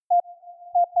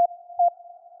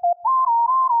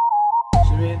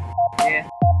mean? Yeah.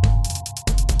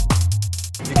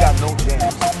 You got no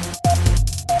chance.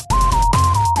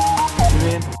 You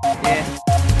mean? Yeah.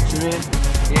 You mean?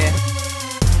 Yeah.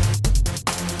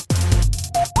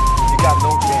 You got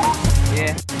no chance.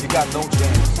 Yeah. You got no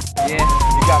chance. Yeah.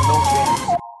 You got no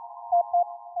chance.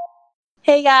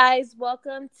 Hey guys,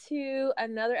 welcome to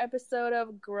another episode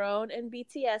of Grown and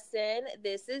BTSin.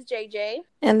 This is JJ.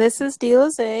 And this is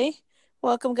Dilaze.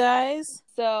 Welcome, guys.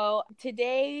 So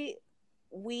today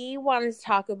we wanted to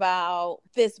talk about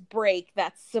this break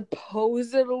that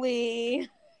supposedly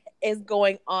is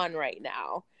going on right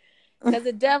now. Because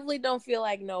it definitely don't feel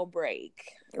like no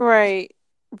break. Right.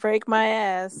 Break my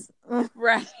ass.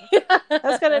 Right.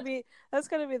 That's gonna be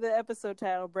the episode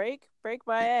title. Break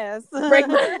my ass.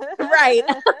 Right.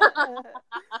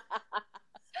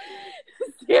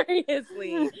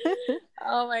 Seriously.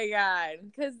 Oh my god.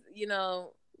 Because,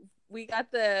 we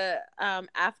got the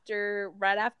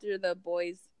right after the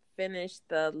boys finished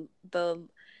the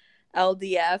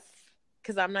LDF,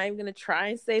 because I'm not even gonna try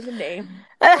and say the name.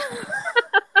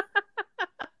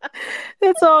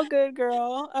 It's all good,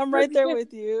 girl. I'm right there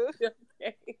with you.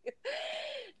 Okay.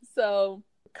 So,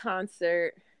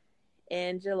 concert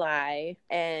in July,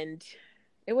 and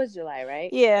it was July,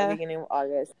 right? Yeah. The beginning of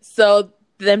August. So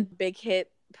then Big Hit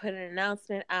put an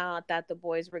announcement out that the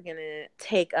boys were gonna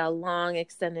take a long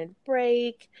extended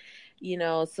break,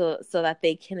 so that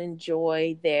they can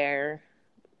enjoy their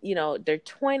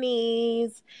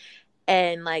 20s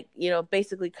and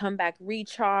basically come back,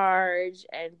 recharge,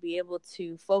 and be able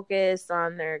to focus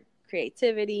on their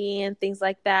creativity and things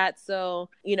like that. So,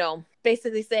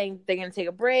 basically saying they're going to take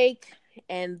a break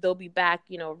and they'll be back,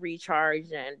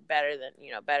 recharged and better than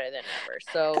ever.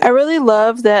 So I really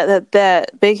love that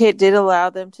Big Hit did allow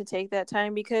them to take that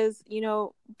time, because, you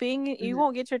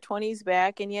won't get your 20s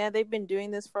back. And yeah, they've been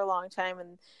doing this for a long time,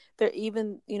 and they're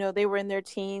even, they were in their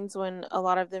teens when a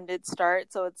lot of them did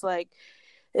start. So it's like,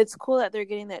 it's cool that they're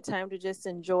getting that time to just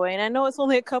enjoy. And I know it's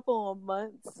only a couple of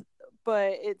months,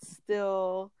 but it's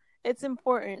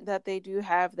important that they do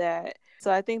have that.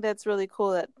 So I think that's really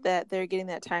cool that they're getting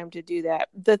that time to do that.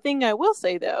 The thing I will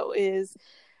say, though, is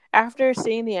after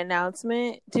seeing the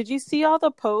announcement, did you see all the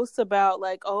posts about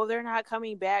they're not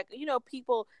coming back?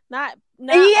 People not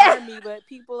Army, but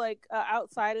people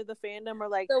outside of the fandom are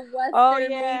like, the Western oh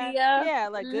yeah, media. yeah,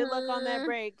 good luck on that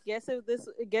break. Guess it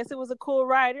was a cool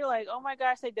ride. You're like, oh my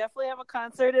gosh, they definitely have a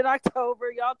concert in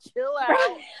October. Y'all chill out.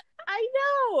 Right. I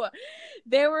know.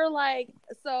 They were like,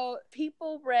 so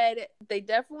people they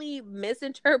definitely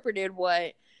misinterpreted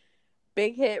what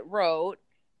Big Hit wrote.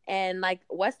 And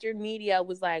Western media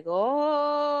was like,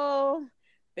 oh,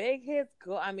 Big Hit's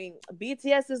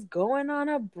BTS is going on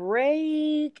a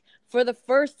break for the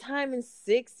first time in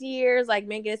 6 years,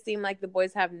 making it seem like the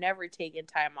boys have never taken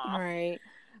time off. Right.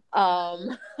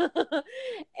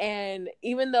 And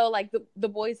even though the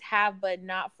boys have, but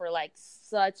not for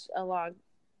such a long.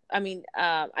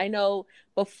 I know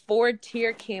before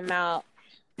Tear came out,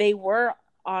 they were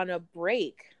on a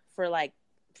break for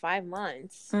 5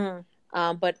 months.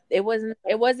 But it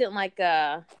wasn't like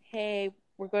a, hey,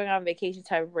 we're going on vacation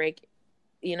type of break.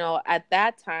 At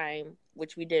that time,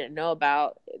 which we didn't know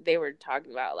about, they were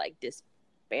talking about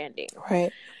disbanding.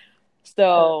 Right.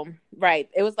 So, right.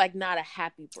 It was not a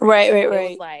happy break. Right. It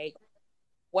was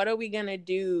what are we gonna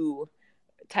do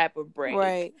type of break.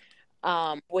 Right.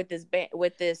 With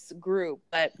this group.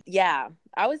 But yeah,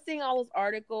 I was seeing all those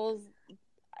articles,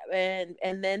 and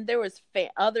then there was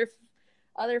other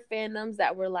fandoms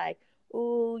that were like,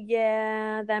 oh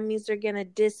yeah, that means they're gonna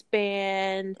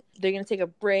disband. They're gonna take a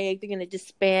break. They're gonna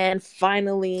disband.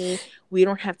 Finally, we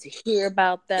don't have to hear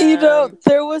about them.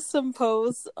 There was some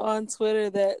posts on Twitter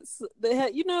that they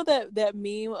had. That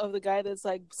meme of the guy that's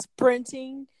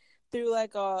sprinting through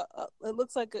it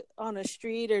looks like on a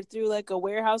street or through a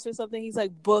warehouse or something. He's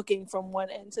booking from one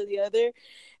end to the other,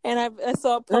 and I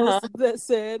saw a post that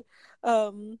said,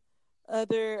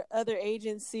 other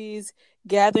agencies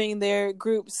gathering their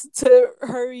groups to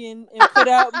hurry and put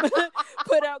out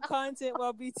put out content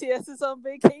while BTS is on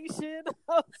vacation.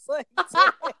 I was like,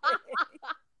 dang.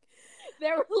 They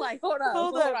were like, hold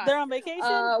on. They're on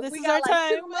vacation. This is our 2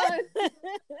 time. months.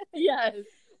 Yes,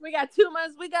 we got 2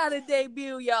 months. We got to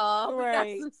debut, y'all.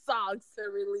 Right. We got some songs to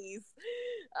release.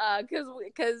 Because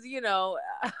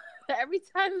every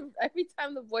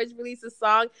time the boys release a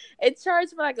song, it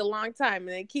charts for a long time,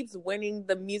 and it keeps winning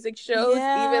the music shows,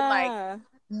 even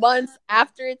months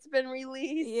after it's been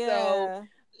released. Yeah.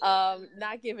 So,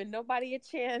 not giving nobody a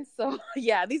chance. So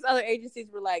yeah, these other agencies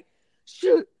were like,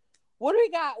 shoot, what do we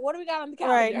got on the calendar?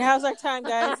 Right, now's our time,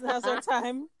 guys. Now's our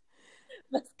time.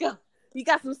 Let's go. You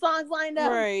got some songs lined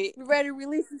up. Right. We ready to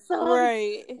release some songs.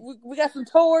 Right. We got some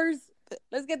tours.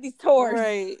 Let's get these tours.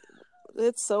 Right.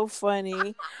 It's so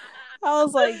funny. I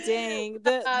was like, dang,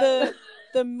 the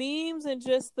memes and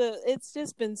it's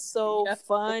just been so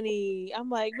funny. I'm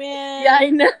like, man, yeah, I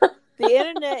know. the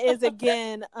internet is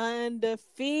again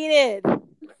undefeated.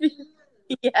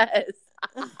 Yes.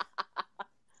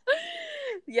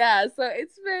 Yeah, so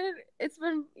it's been,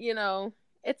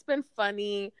 it's been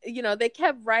funny. They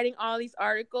kept writing all these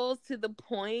articles to the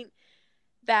point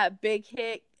that Big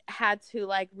Hit had to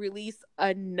like release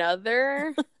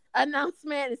another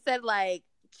announcement and said like,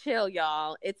 chill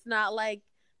y'all. It's not like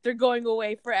they're going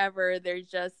away forever. They're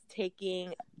just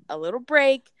taking a little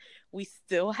break. We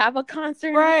still have a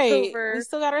concert in October. We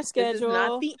still got our schedule. This is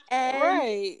not the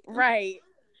end. Right.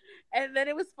 And then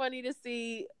it was funny to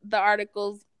see the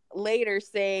articles later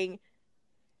saying,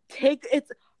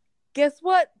 guess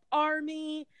what,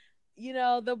 Army?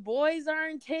 The boys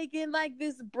aren't taking like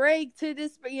this break to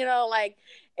this, like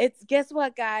it's, guess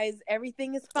what, guys?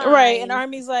 Everything is fine. Right. And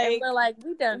Army's like, and we're like,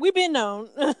 we've been known.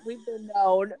 We've been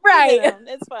known. Right.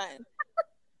 It's fine.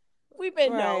 We've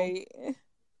been known.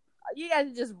 You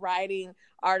guys are just writing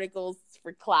articles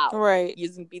for clout. Right.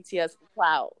 Using BTS for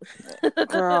clout.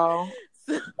 Girl.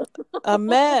 A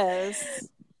mess.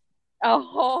 A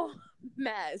whole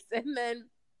mess. And then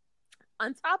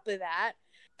on top of that,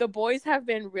 the boys have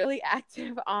been really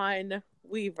active on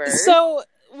Weverse. So,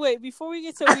 wait, before we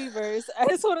get to Weverse, I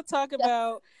just want to talk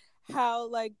about how,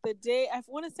 like, the day, I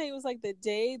want to say it was, like, the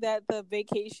day that the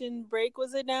vacation break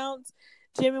was announced,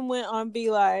 Jimin went on V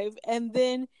Live, and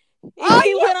then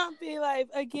he went on V Live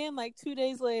again, like, 2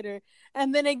 days later,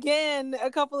 and then again a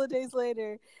couple of days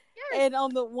later. And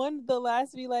on the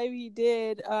last V Live he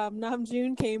did,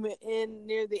 Namjoon came in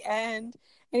near the end,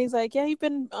 and he's like, "Yeah, you've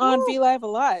been on V Live a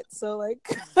lot, so like,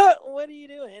 what are you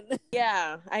doing?"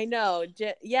 Yeah, I know.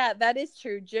 Yeah, that is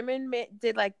true. Jimin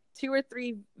did like 2 or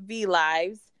 3 V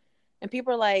Lives, and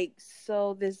people are like,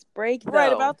 "So this break, though,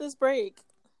 right? About this break,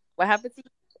 what happened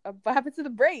to the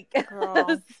break?"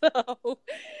 So,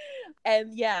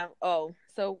 and yeah,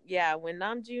 when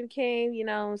Namjoon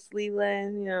came,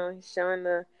 sleeveless,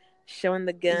 showing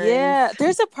the guns. Yeah,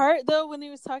 there's a part though when he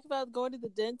was talking about going to the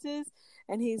dentist,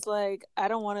 and he's like, I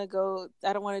don't want to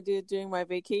do it during my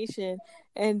vacation,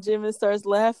 and Jimin starts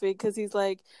laughing because he's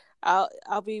like,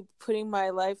 I'll be putting my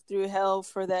life through hell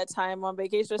for that time on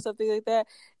vacation or something like that,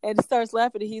 and he starts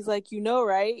laughing, and he's like,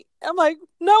 right? I'm like,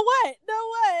 no what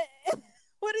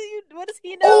what does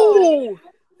he know? Ooh,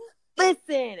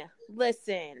 listen,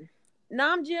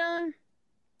 Namjoon,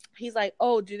 he's like,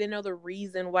 oh, do they know the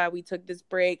reason why we took this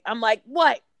break? I'm like,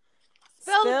 what?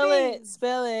 Spill it.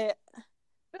 Spill it.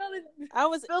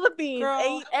 Spill the beans.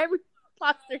 Girl, everyone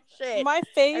lost their shit. My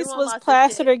face was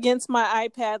plastered against my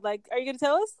iPad. Like, are you gonna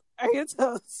tell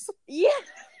us? Yeah.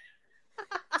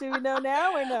 Do we know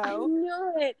now or no? I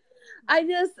know it. I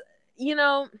just,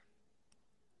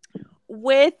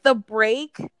 with the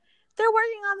break, they're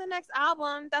working on the next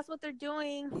album. That's what they're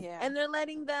doing. Yeah. And they're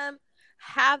letting them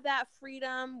have that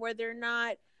freedom where they're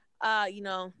not,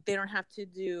 they don't have to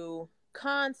do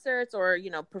concerts or,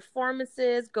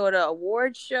 performances, go to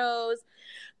award shows.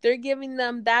 They're giving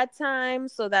them that time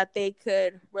so that they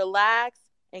could relax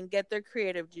and get their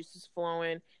creative juices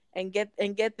flowing and get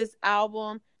this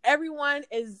album. Everyone's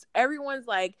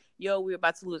like, yo, we're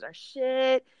about to lose our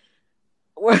shit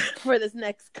for this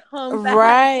next comeback.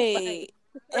 Right.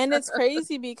 And it's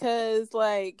crazy because,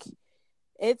 like,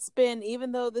 it's been,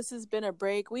 even though this has been a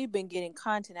break, we've been getting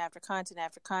content after content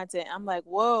after content. I'm like,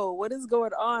 whoa, what is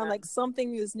going on? Like,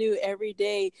 something is new every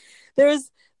day.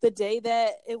 There's the day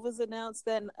that it was announced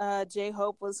that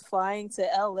J-Hope was flying to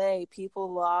LA.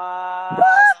 People lost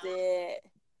it.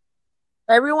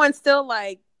 Everyone's still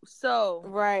like, so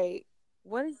right.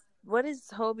 What is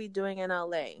Hobie doing in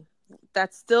LA?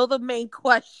 That's still the main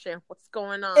question. What's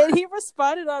going on? And he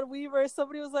responded on Weverse.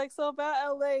 Somebody was like, so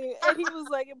about LA. And he was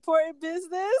like, important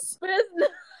business.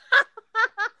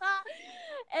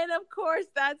 And of course,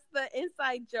 that's the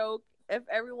inside joke. If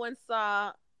everyone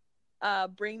saw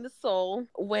Bring the Soul,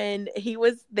 when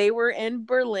they were in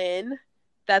Berlin,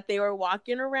 that they were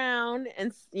walking around,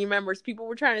 and you remember people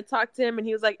were trying to talk to him, and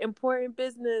he was like, important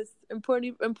business.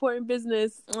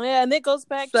 Yeah, and it goes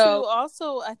back to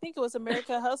also, I think it was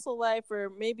America Hustle Life, or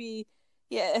maybe,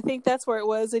 yeah, I think that's where it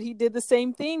was, that he did the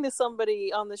same thing to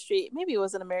somebody on the street. Maybe it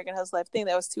was an American Hustle Life thing,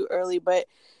 that was too early, but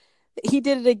he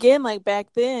did it again, like,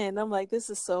 back then. I'm like, this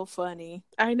is so funny.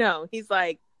 I know. He's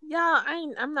like, yeah,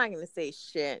 I'm not gonna say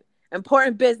shit.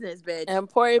 Important business, bitch.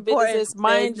 Important business.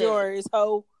 Mind yours,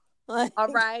 ho. All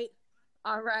right.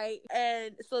 All right.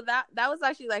 And so that was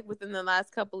actually like within the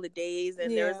last couple of days,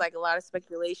 and there was Yeah. like a lot of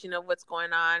speculation of what's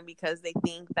going on because they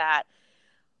think that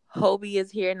Hobie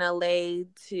is here in LA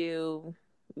to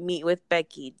meet with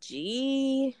Becky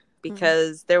G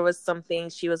because there was something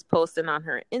she was posting on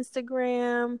her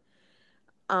Instagram,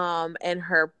 and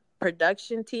her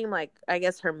production team, like I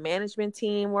guess her management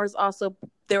team was also,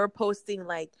 they were posting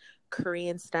like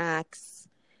Korean snacks.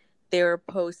 They were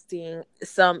posting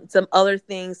some other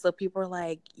things, so people are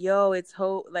like, "Yo, it's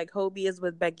Hobie is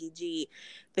with Becky G.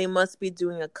 They must be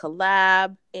doing a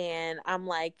collab." And I'm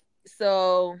like,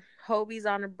 "So Hobie's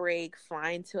on a break,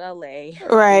 flying to LA,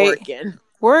 Right.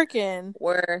 working,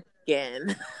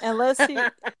 Unless he,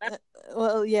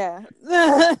 well, yeah. and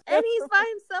he's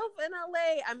by himself in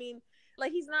LA. I mean,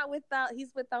 like he's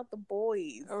without the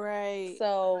boys, Right.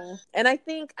 So, and I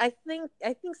think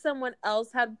someone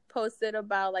else had posted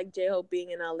about like J-Hope being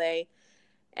in LA,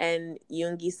 and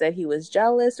Yoongi said he was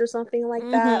jealous or something like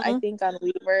that. I think on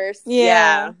Weverse.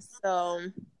 Yeah.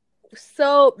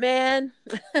 So man.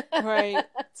 Right.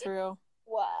 It's real.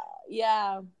 Wow.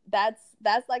 Yeah. That's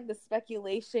like the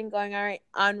speculation going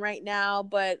on right now.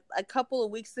 But a couple of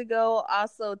weeks ago,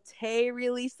 also Tay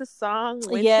released a song,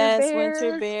 Winter Bear.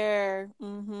 Winter Bear.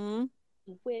 Mm-hmm.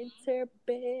 Winter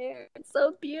Bear. It's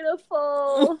so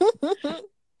beautiful.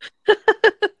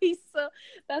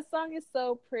 That song is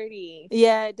so pretty.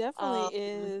 Yeah, it definitely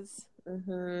is.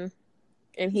 Mm-hmm.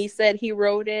 And he said he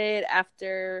wrote it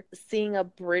after seeing a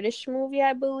British movie,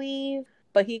 I believe.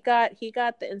 But he got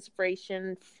the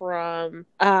inspiration from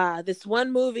this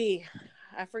one movie.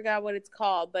 I forgot what it's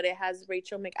called, but it has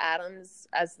Rachel McAdams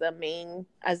as the main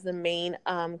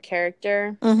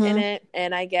character in it.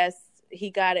 And I guess he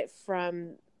got it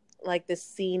from like the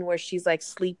scene where she's like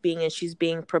sleeping and she's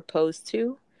being proposed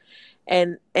to.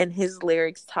 And his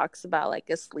lyrics talks about like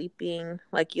a sleeping,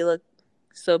 like you look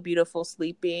so beautiful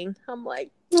sleeping. I'm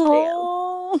like, damn.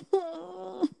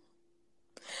 Oh.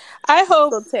 I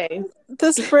hope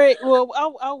this break. Well,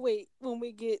 I'll wait when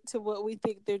we get to what we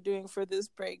think they're doing for this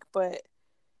break. But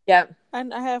yeah,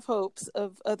 I have hopes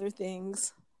of other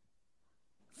things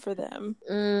for them.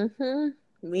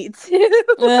 Me too.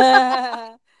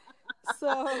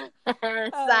 So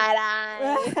side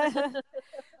eye.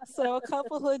 So a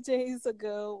couple of days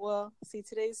ago, well, see,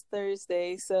 today's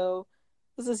Thursday, so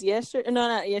this is yesterday. No,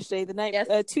 not yesterday. The night,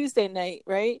 Tuesday night,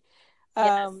 right?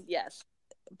 Yes.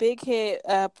 Big Hit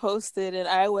posted an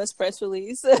iOS press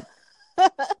release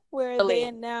where they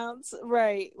announced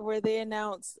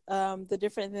the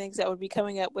different things that would be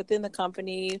coming up within the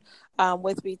company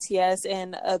with BTS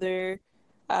and other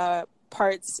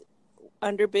parts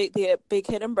under the Big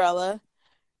Hit umbrella,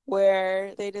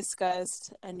 where they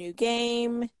discussed a new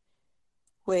game,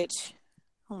 which,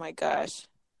 oh my gosh,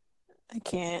 I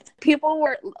can't. People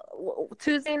were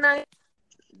Tuesday night.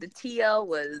 The TL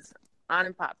was on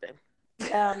and popping.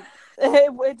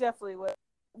 It definitely was.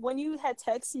 When you had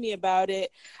texted me about it,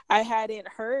 I hadn't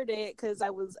heard it because I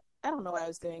don't know what I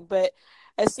was doing. But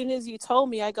as soon as you told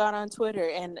me, I got on Twitter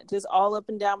and just all up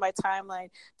and down my timeline.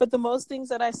 But the most things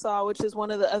that I saw, which is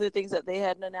one of the other things that they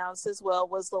hadn't announced as well,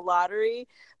 was the lottery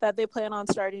that they plan on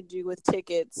starting to do with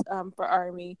tickets for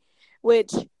ARMY,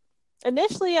 which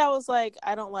initially I was like,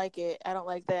 I don't like it. I don't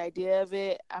like the idea of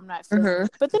it. I'm not feeling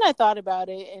it. But then I thought about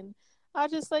it and I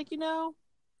was just like,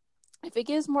 if it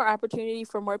gives more opportunity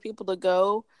for more people to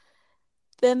go,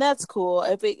 then that's cool.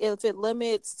 If it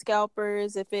limits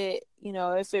scalpers, if it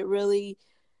really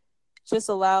just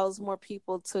allows more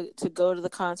people to go to the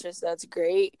concerts, that's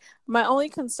great. My only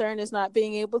concern is not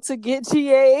being able to get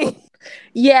GA.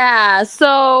 Yeah.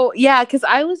 So yeah, because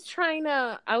I was trying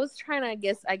to I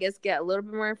guess get a little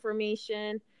bit more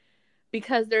information,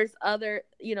 because there's other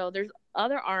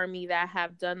ARMY that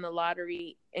have done the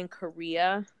lottery in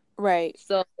Korea. Right.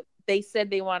 So they said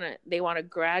they want to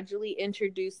gradually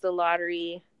introduce the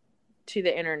lottery to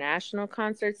the international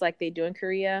concerts like they do in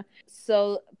Korea.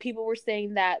 So people were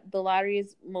saying that the lottery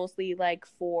is mostly like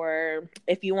for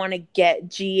if you want to get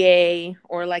GA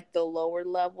or like the lower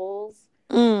levels.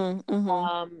 And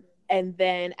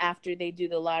then after they do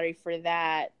the lottery for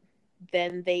that,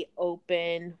 then they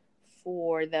open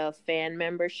for the fan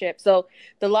membership. So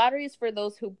the lottery is for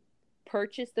those who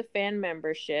purchase the fan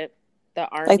membership, the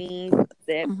ARMY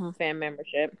ZIP fan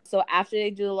membership. So after they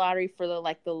do the lottery for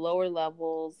the lower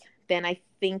levels, then I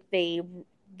think they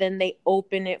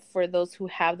open it for those who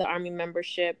have the ARMY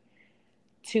membership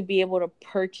to be able to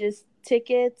purchase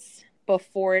tickets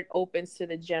before it opens to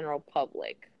the general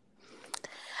public.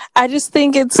 I just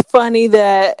think it's funny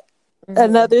that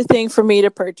another thing for me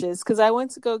to purchase, because I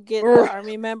went to go get the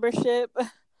ARMY membership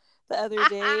the other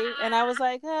day and I was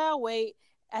like, oh, wait.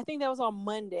 I think that was on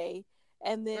Monday.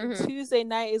 And then Mhm. Tuesday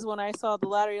night is when I saw the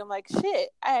lottery. I'm like, shit,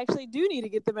 I actually do need to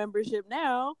get the membership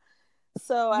now.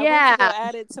 So I went to go Yeah.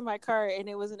 add it to my cart, and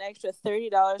it was an extra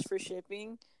 $30 for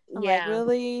shipping. I'm like, Yeah.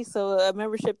 really? So a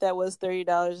membership that was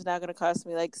 $30 is now going to cost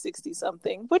me like 60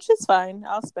 something, which is fine.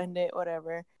 I'll spend it,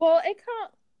 whatever.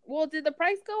 Well, did the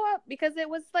price go up? Because it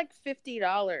was like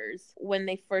 $50 when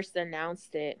they first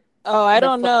announced it. Oh, I The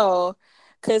don't know.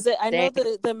 Because I know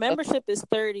Dang. the membership is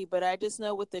 30, but I just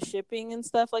know with the shipping and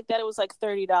stuff like that, it was like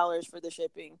 $30 for the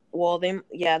shipping. Well,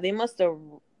 they must have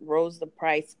rose the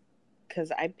price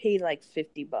because I paid like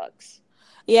 $50.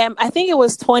 Yeah, I think it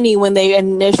was 20 when they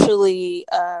initially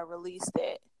released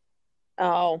it.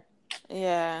 Oh,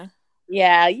 Yeah.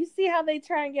 yeah. You see how they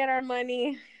try and get our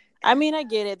money? I mean, I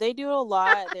get it. They do a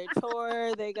lot. Their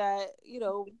tour, they got,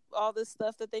 all this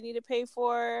stuff that they need to pay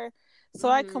for. So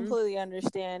I Mhm. completely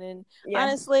understand. And Yeah.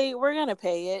 honestly, we're going to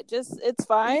pay it. It's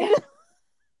fine. Yeah.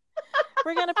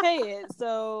 We're going to pay it.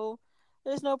 So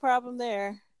there's no problem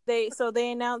there. They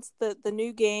announced the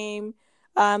new game.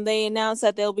 They announced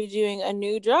that they'll be doing a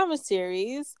new drama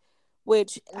series,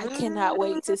 which I cannot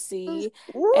wait to see.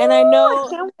 Woo, And I I know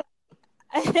can't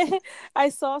I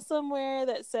saw somewhere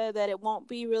that said that it won't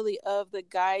be really of the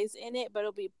guys in it, but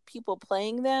it'll be people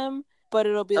playing them. But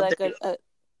it'll be of like the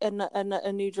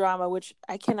a new drama, which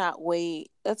I cannot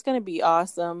wait. That's gonna be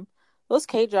awesome. Those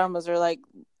K dramas are like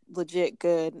legit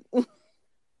good.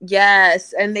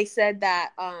 Yes, and they said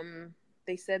that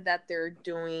they're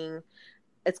doing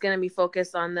it's going to be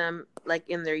focused on them like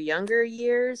in their younger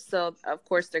years, so of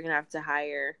course they're going to have to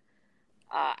hire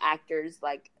actors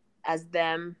like as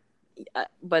them,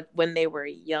 but when they were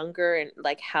younger and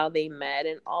like how they met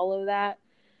and all of that.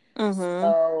 Mm-hmm.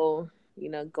 So,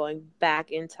 going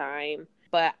back in time.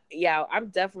 But yeah, I'm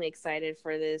definitely excited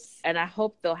for this, and I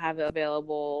hope they'll have it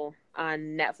available on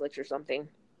Netflix or something.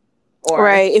 Or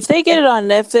Right. If they get it on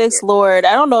Netflix, Lord,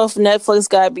 I don't know if Netflix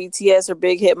got BTS or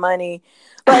Big Hit money.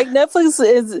 Like Netflix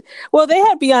is, well, they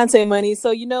had Beyonce money,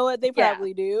 so you know what? They yeah,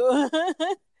 probably do.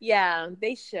 yeah,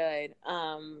 they should.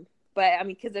 But I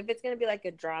mean, because if it's gonna be like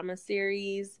a drama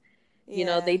series,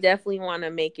 Yeah. they definitely want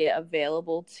to make it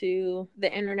available to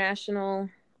the international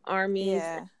armies.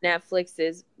 Yeah. Netflix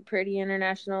is pretty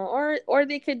international, or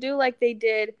they could do like they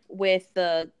did with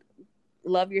the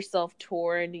Love Yourself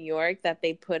tour in New York that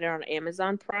they put it on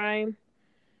Amazon Prime.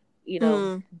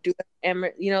 Mm. Do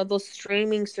those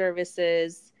streaming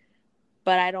services.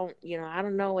 But I don't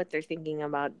know what they're thinking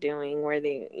about doing. Where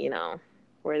they're Yeah,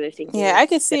 thinking, I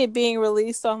could see it being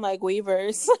released on like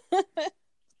Weverse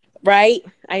right?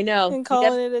 I know. and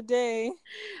calling it a day.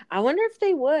 I wonder if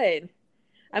they would.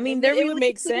 I mean, It would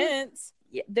make sense.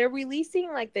 they're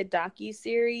releasing like the docu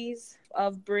series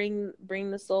of Bring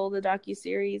the Soul, the docu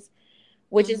series,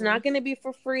 which is Mm-hmm. not going to be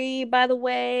for free, by the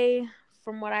way.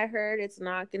 From what I heard, it's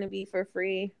not going to be for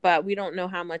free, but we don't know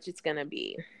how much it's going to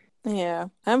be. Yeah,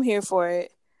 I'm here for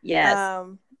it. Yes.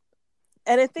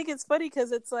 And I think it's funny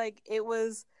because it's like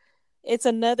it's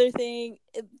another thing.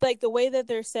 Like the way that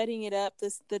they're setting it up,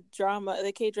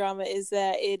 the K drama is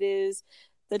that it is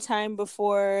the time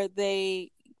before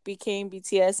they became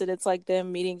BTS, and it's like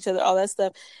them meeting each other, all that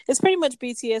stuff. It's pretty much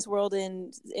BTS world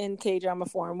in K drama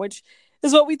form, which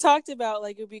is what we talked about.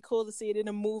 Like it'd be cool to see it in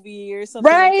a movie or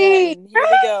something like that. Right. And here we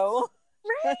Right. go.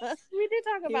 Right. We did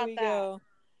talk Here about we that. go.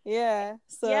 Yeah,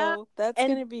 Yeah. so that's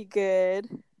And gonna be good.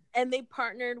 they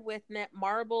partnered with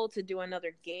Netmarble to do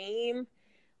another game,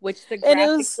 which the And it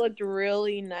graphics was looked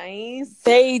really nice.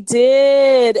 They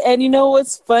did. And you know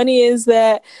what's funny is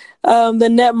that the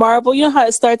Net Marble, you know how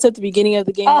it starts at the beginning of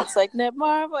the game? Oh, It's like Net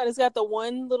Marble, and it's got the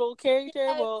one little character.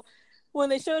 yes. Well, when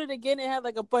they showed it again, it had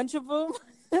like a bunch of them.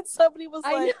 And somebody was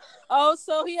I know, like, oh,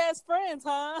 so he has friends,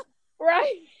 huh?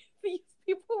 right? These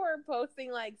people were posting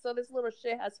like, so this little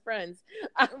shit has friends.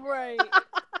 Right.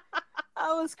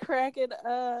 I was cracking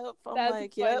up. I'm That's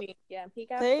like, yep. funny. Yeah, he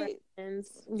got They, friends.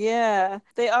 yeah.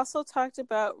 They also talked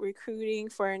about recruiting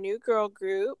for a new girl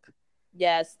group,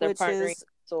 Yes, they're which partnering is with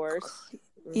Source.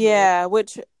 Mhm. yeah,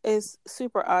 which is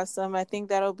super awesome. I think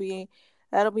that'll be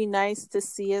nice to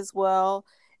see as well,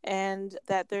 and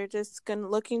that they're just gonna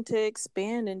looking to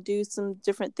expand and do some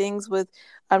different things with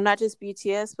not just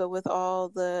BTS but with all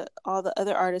the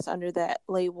other artists under that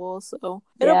label. So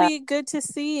it'll Yeah. be good to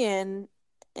see and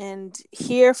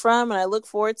hear from, and I look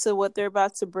forward to what they're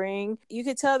about to bring. You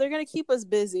could tell they're gonna keep us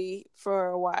busy for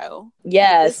a while. Like this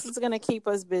Yes. is gonna keep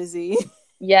us busy.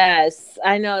 Yes.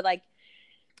 I know. Like,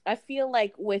 I feel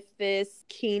like with this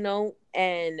keynote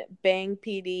and Bang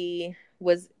PD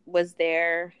was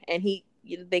there, and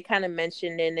they kind of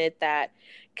mentioned in it that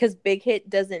because Big Hit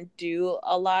doesn't do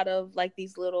a lot of like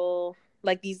these little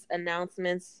like these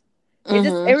announcements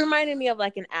It reminded me of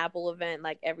like an Apple event,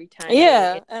 like every time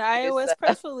Yeah, they an introduce iOS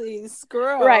press release,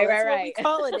 girl. right, That's right, what we right.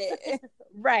 calling it.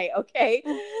 Right, okay.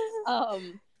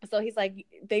 So he's like,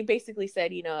 they basically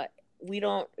said, we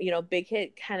don't, Big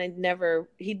Hit kind of never,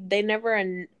 they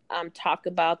never talk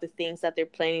about the things that they're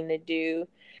planning to do.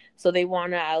 So they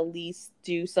want to at least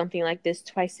do something like this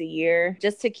twice a year,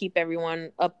 just to keep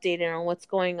everyone updated on what's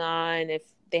going on, if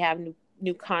they have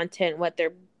new content, what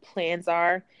their plans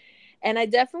are. And I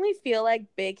definitely feel like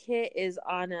Big Hit is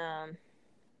on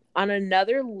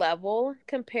another level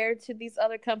compared to these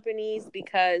other companies,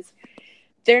 because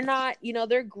they're not,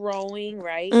 they're growing,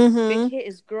 right? Big Mm-hmm. Hit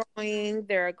is growing.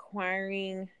 They're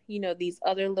acquiring, these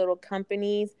other little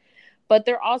companies, but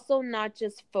they're also not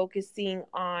just focusing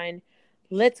on,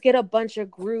 let's get a bunch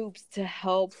of groups to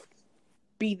help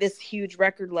be this huge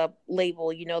record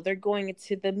label. They're going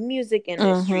into the music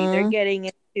industry. They're Mm-hmm.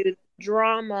 getting into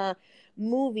drama,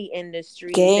 movie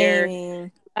industry. They're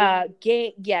Gaming.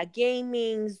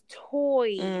 gaming's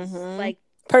toys, Mm-hmm. like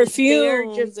they're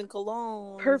Perfumes just and perf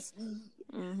colognes.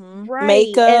 Mm-hmm. right,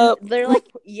 and Makeup. they're like,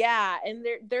 yeah, and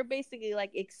they're basically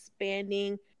like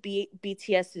expanding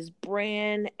BTS's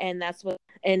brand, and that's what,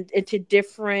 and into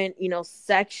different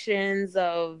sections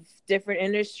of different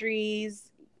industries.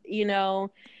 you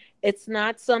know it's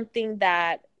not something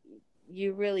that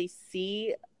you really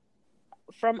see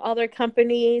from other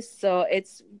companies, so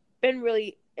it's been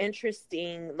really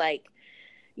interesting. Like,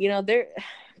 they're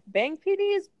Bang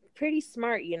PD is pretty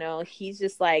smart. He's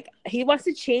just like, he wants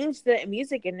to change the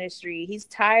music industry. He's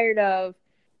tired of,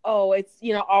 oh, it's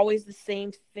always the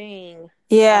same thing.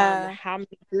 Yeah. How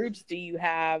many groups do you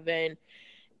have?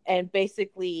 And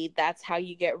basically that's how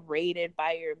you get rated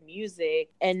by your music,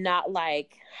 and not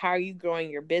like, how are you growing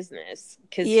your business,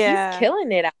 because he's Yeah.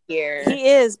 killing it out here. He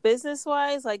is, business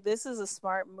wise, like, this is a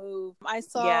smart move. I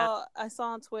Yeah. saw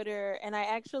on Twitter, and I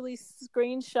actually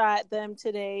screenshot them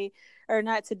today, or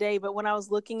not today, but when I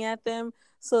was looking at them,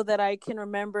 so that I can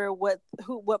remember what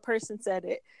person said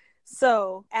it.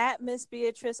 So at Miss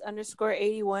Beatrice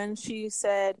 _81, she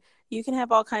said, you can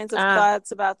have all kinds of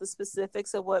thoughts about the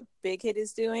specifics of what Big Hit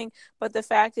is doing, but the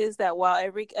fact is that while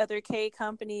every other K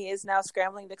company is now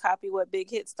scrambling to copy what Big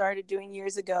Hit started doing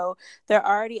years ago, they're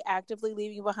already actively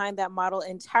leaving behind that model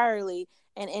entirely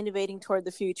and innovating toward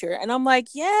the future. And I'm like,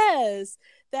 yes,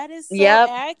 that is so Yep.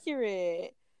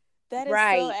 accurate. That is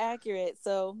Right. so accurate.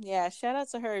 So yeah, shout out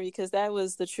to her, because that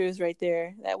was the truth right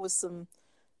there. That was some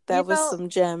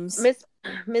gems.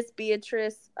 Miss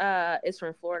Beatrice is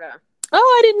from Florida. Oh,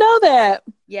 I didn't know that.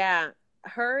 Yeah,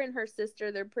 her and her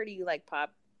sister, they're pretty like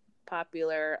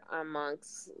popular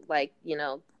amongst, like,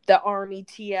 the Army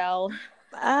TL.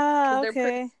 Ah, 'Cause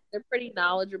okay. they're pretty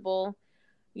knowledgeable,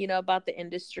 about the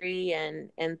industry and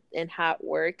how it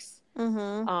works.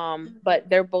 Mm-hmm. But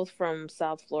they're both from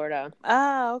South Florida.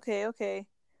 Ah, okay. I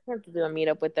have to do a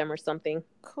meetup with them or something.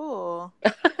 Cool.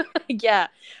 Yeah,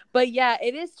 but yeah,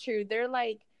 it is true.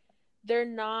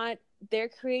 They're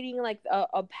creating like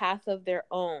a path of their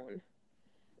own.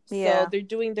 Yeah. So they're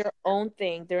doing their own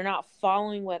thing. They're not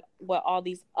following what all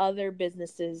these other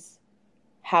businesses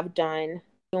have done.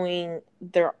 Doing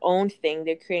their own thing.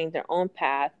 They're creating their own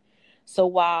path. So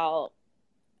while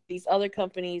these other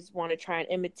companies want to try and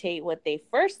imitate what they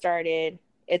first started,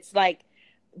 it's like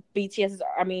Big Hit is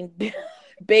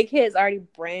already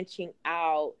branching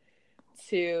out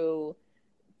to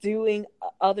doing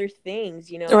other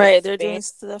things, Right, they're doing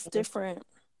stuff different.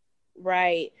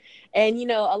 Right. And,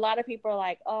 a lot of people are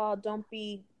like, oh, don't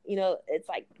be, it's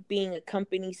like being a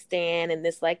company stan and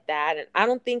this, like that. And I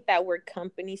don't think that we're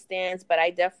company stans, but I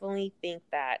definitely think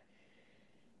that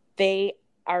they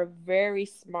are very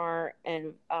smart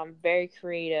and very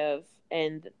creative.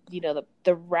 And,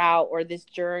 the route or this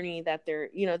journey that they're,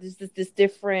 this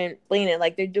different planet,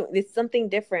 like they're doing this something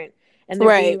different, and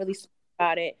they're being really smart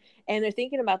about it. And they're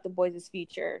thinking about the boys'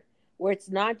 future, where it's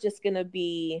not just going to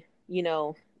be,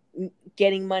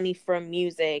 getting money from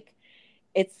music.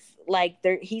 It's like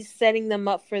he's setting them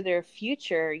up for their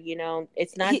future.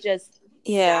 It's not just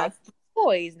now it's the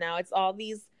toys, now it's all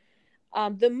these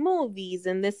the movies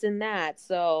and this and that.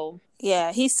 So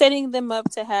yeah, he's setting them up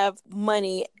to have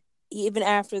money even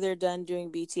after they're done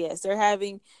doing BTS. They're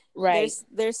having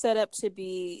they're set up to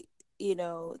be,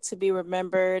 to be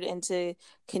remembered and to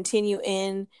continue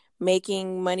in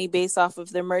making money based off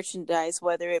of their merchandise,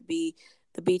 whether it be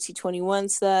the BT21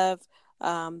 stuff,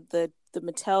 the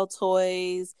Mattel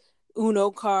toys, Uno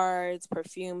cards,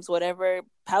 perfumes, whatever,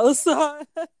 Palisade.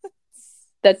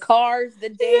 The cars, the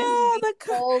damn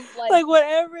vehicles, like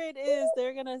whatever it is,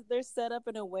 they're set up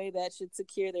in a way that should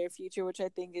secure their future, which I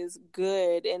think is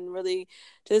good and really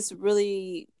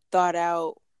thought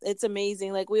out it's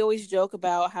amazing. Like, we always joke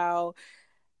about how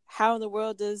in the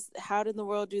world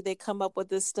do they come up with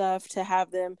this stuff to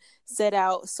have them set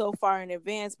out so far in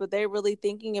advance, but they're really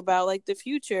thinking about like the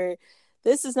future.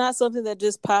 This is not something that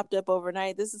just popped up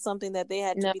overnight. This is something that they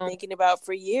had to No, be thinking about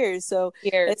for years. So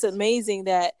years. it's amazing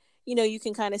that, you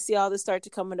can kind of see all this start to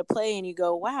come into play, and you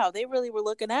go, wow, they really were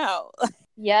looking out.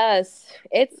 Yes,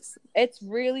 it's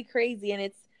really crazy, and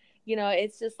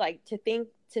it's just like to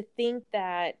think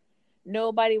that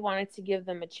nobody wanted to give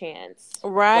them a chance,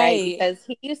 right? Right. Because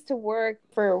he used to work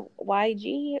for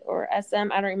YG or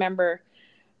SM, I don't remember.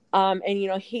 And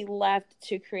he left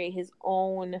to create his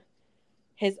own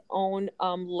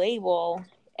label,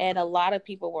 and a lot of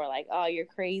people were like, "Oh, you're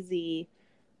crazy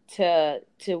to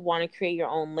want to create your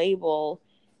own label."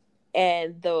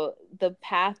 And the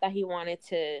path that he wanted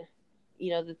to,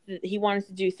 he wanted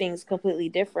to do things completely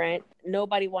different.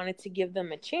 Nobody wanted to give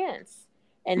them a chance,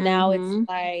 and now it's Mm-hmm.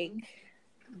 like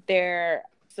they're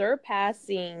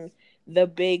surpassing the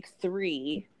big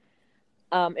three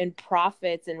in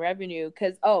profits and revenue.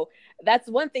 Because that's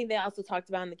one thing they also talked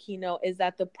about in the keynote, is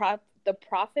that the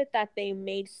profit that they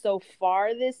made so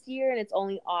far this year, and it's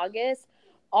only August,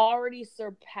 already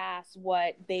surpassed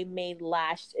what they made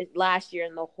last year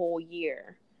in the whole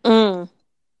year. Mm.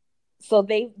 So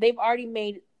they've already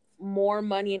made more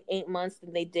money in 8 months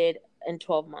than they did in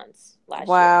 12 months last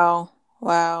year.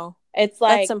 Wow. It's That's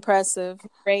like impressive.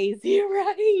 crazy,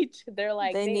 right? They're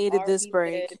like, They they needed this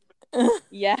already break. did.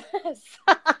 Yes.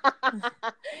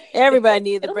 Everybody They're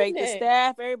needed the killing break. The it.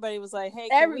 staff, everybody was like, hey, we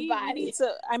need Everybody.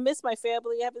 to, I miss my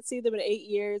family. I haven't seen them in 8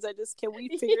 years. Can we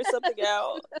figure something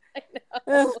out? I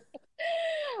know.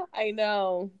 I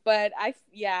know. But I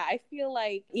feel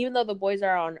like even though the boys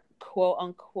are on quote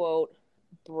unquote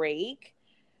break,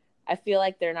 I feel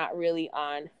like they're not really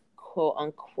on quote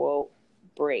unquote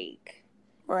break.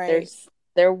 Right.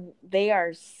 They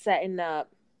are setting up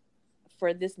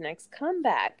for this next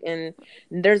comeback, and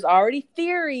there's already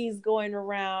theories going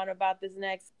around about this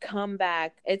next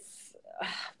comeback. It's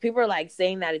people are like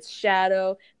saying that it's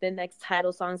Shadow. The next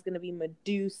title song is going to be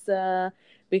Medusa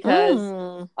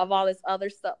because of all this other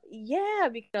stuff. Yeah,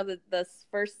 because the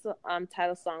first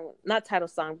title song, not title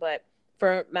song, but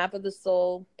for Map of the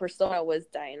Soul Persona was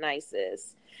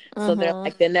Dionysus. So they're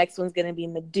like, the next one's going to be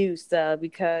Medusa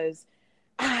because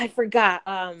I forgot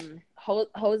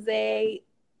Jose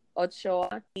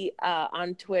Ochoa,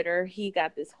 on Twitter, he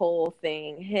got this whole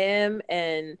thing. Him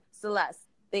and Celeste,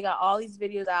 they got all these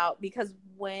videos out because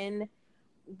when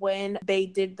they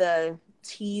did the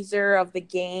teaser of the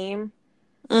game,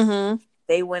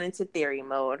 they went into theory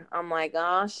mode. I'm like,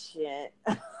 oh shit.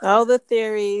 All the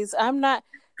theories. I'm not.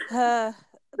 The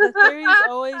theories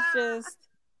always just.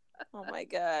 Oh my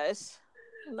gosh,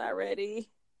 I'm not ready.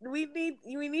 We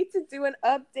need to do an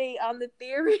update on the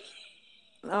theory.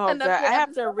 Oh god, I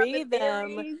have to read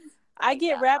them. I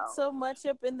get wrapped so much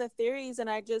up in the theories, and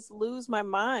I just lose my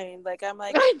mind. Like, I'm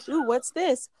like, ooh, what's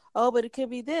this? Oh, but it could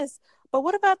be this. But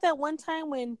what about that one time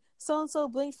when so and so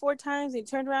blinked 4 times and he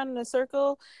turned around in a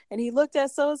circle and he looked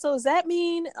at so and so? Does that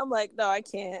mean? I'm like, no, I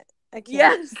can't.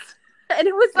 Yes, and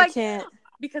it was like, I can't.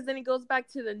 Because then it goes back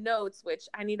to the notes, which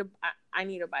I need to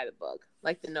buy the book,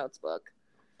 like the notes book,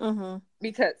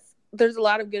 because there's a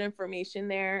lot of good information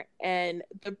there. And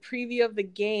the preview of the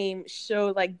game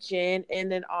showed like Jin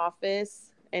in an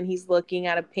office and he's looking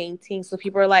at a painting. So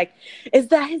people are like, is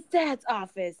that his dad's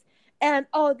office? And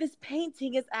this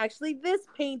painting is actually this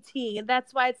painting, and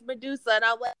that's why it's Medusa. And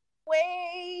I'm like,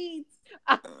 wait.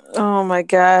 Oh my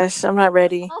gosh, I'm not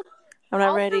ready. I'm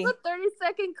not ready. From a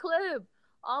 30-second clip.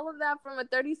 All of that from a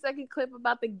 30-second clip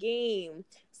about the game.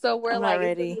 So we're I'm like, not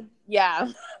ready.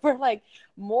 We're like,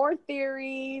 more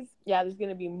theories. Yeah, there's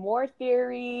gonna be more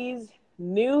theories,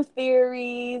 new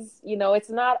theories. It's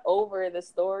not over. The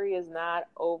story is not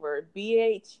over.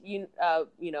 The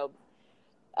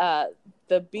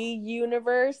B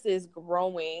universe is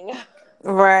growing.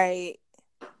 Right.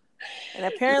 And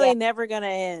apparently never gonna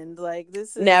end. Like,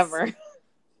 this is never.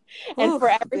 And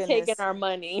forever goodness. taking our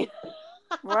money.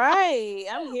 Right.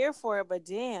 I'm here for it, but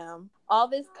damn. All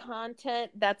this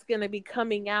content that's going to be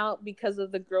coming out because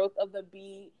of the growth of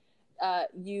the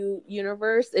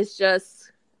universe is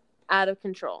just out of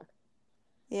control.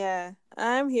 Yeah,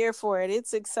 I'm here for it.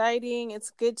 It's exciting.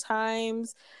 It's good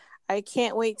times. I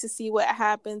can't wait to see what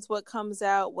happens, what comes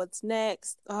out, what's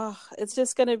next. Oh, it's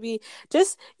just going to be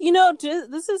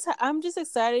I'm just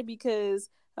excited because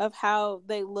of how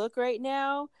they look right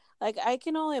now. Like, I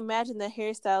can only imagine the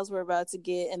hairstyles we're about to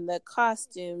get and the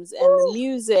costumes and the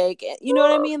music. You know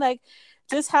what I mean? Like,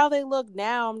 just how they look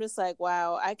now, I'm just like,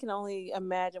 wow, I can only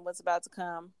imagine what's about to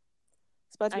come.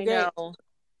 It's about to be great.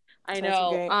 I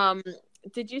know.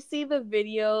 Did you see the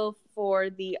video for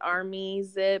the Army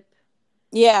Zip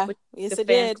Yeah. with Yes, the I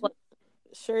fan did. club?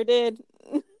 Sure did.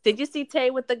 Did you see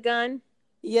Tay with the gun?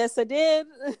 Yes, I did.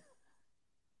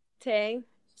 Tay,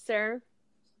 sir,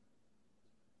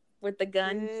 with the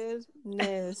gun.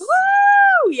 Goodness.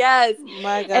 Woo! Yes.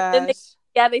 My And then gosh.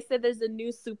 they said there's a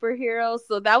new superhero.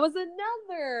 So that was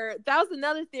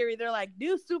another theory. They're like,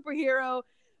 new superhero.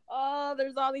 Oh,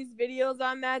 there's all these videos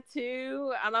on that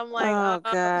too. And I'm like, Oh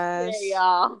oh gosh. shit,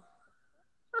 y'all.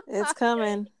 It's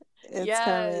coming. It's Yes.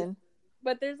 coming.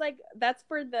 But there's like that's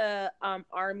for the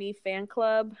Army fan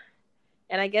club.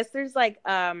 And I guess there's like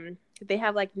they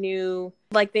have like new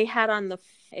like they had on the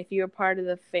if you're part of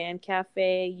the fan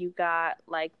cafe, you got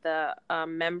like the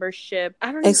membership. I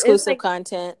don't even it's Exclusive like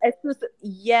content. exclusive,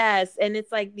 yes, and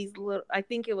it's like these little. I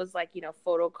think it was like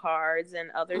photo cards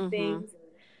and other things.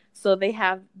 So they're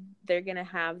gonna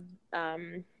have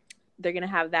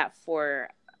that for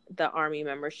the Army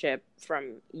membership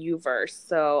from Uverse.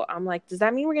 So I'm like, does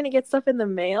that mean we're gonna get stuff in the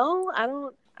mail?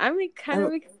 I'm like, kind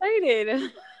of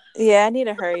excited. Yeah, I need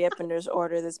to hurry up and just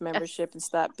order this membership and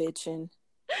stop bitching.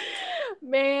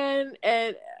 Man,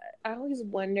 and I always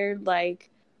wondered, like,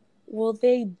 will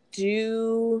they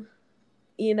do,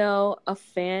 a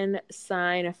fan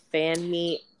sign, a fan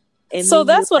meet in So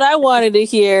the that's US? what I wanted to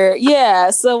hear.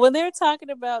 Yeah. So when they're talking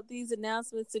about these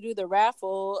announcements to do the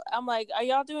raffle, I'm like, are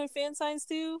y'all doing fan signs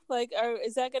too? Like,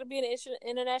 is that going to be an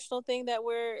international thing that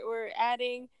we're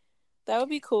adding? That would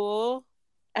be cool.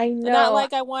 I know. Not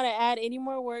like I want to add any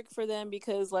more work for them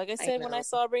because, like I I said, when I know.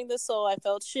 saw Bring the Soul, I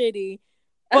felt shitty.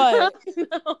 But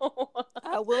No.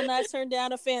 I will not turn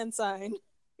down a fan sign.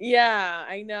 Yeah,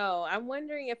 I know. I'm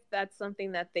wondering if that's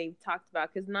something that they've talked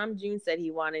about because Namjoon said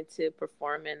he wanted to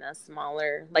perform in a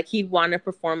smaller, like he'd want to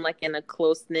perform like in a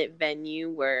close knit venue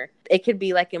where it could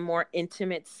be like a more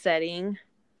intimate setting.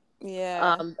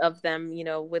 Yeah. Of them,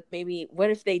 with maybe what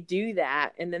if they do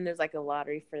that and then there's like a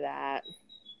lottery for that.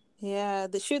 Yeah,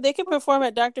 they could perform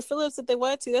at Dr. Phillips if they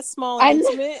want to. That's small I and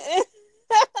know. intimate.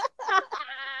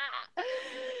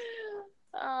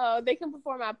 Oh, they can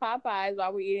perform at Popeyes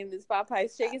while we're eating this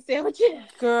Popeyes chicken sandwich.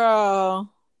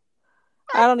 Girl,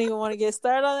 I don't even want to get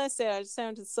started on that sandwich. It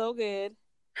sounded so good.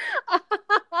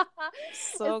 So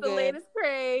it's the good. latest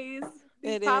craze.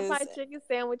 These It Popeye is. chicken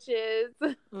sandwiches.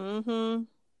 Mm-hmm.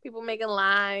 People making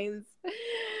lines.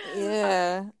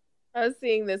 Yeah. I was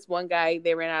seeing this one guy,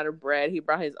 they ran out of bread. He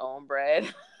brought his own bread.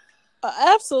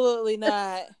 Absolutely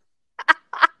not.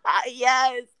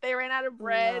 Yes, they ran out of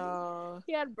bread. No.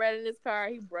 He had bread in his car.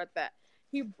 He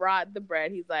brought the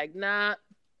bread. He's like, nah,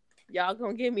 y'all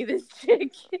gonna give me this chicken.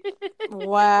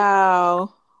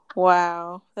 Wow.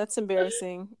 That's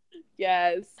embarrassing.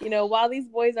 Yes. While these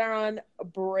boys are on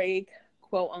break,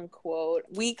 quote unquote,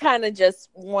 we kind of just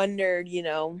wondered,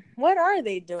 what are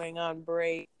they doing on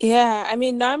break? Yeah, I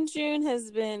mean,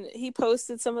 Namjoon he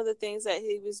posted some of the things that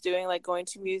he was doing, like going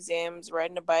to museums,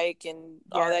 riding a bike, and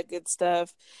all that good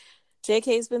stuff.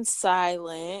 JK's been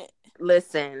silent.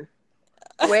 Listen,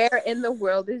 where in the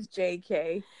world is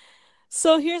JK?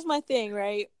 So here's my thing,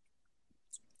 right?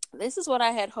 This is what I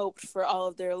had hoped for all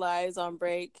of their lives on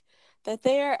break, that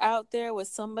they are out there with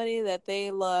somebody that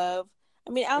they love. I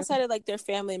mean, outside of like their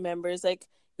family members, like,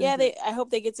 yeah, I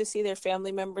hope they get to see their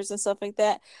family members and stuff like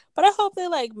that. But I hope they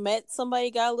like met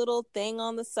somebody, got a little thing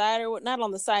on the side or not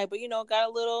on the side, but got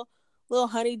a little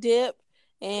honey dip,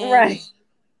 and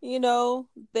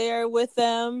they're with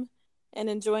them and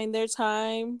enjoying their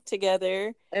time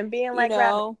together and being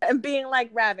like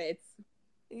rabbits.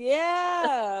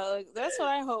 Yeah, that's what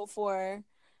I hope for.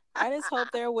 I just hope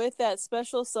they're with that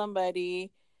special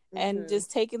somebody and just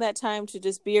taking that time to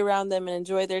just be around them and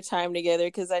enjoy their time together,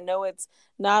 because I know it's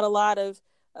not a lot of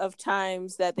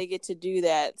times that they get to do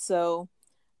that. So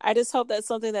I just hope that's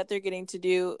something that they're getting to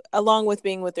do along with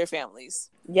being with their families.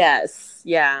 Yes.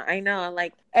 Yeah, I know.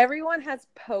 Like, everyone has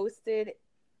posted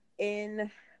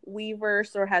in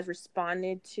Weverse or has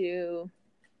responded to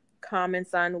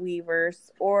comments on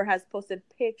Weverse or has posted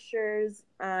pictures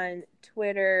on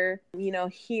Twitter,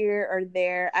 here or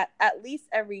there. At least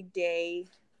every day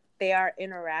they are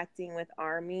interacting with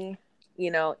Army,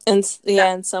 And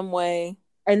in some way.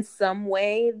 In some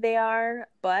way they are,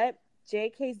 but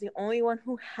JK's the only one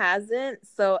who hasn't.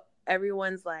 So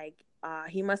everyone's like,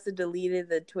 he must have deleted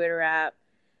the Twitter app,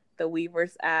 the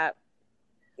Weverse app.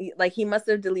 Like, he must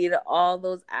have deleted all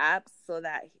those apps so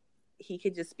that he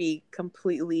could just be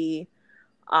completely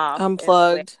off,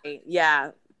 unplugged.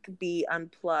 Yeah, be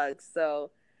unplugged.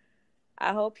 So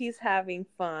I hope he's having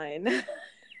fun.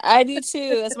 I do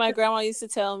too. As my grandma used to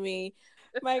tell me.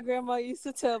 My grandma used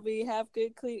to tell me, have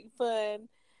good, clean fun.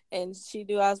 And she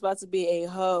knew I was about to be a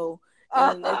hoe.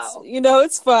 And it's Oh,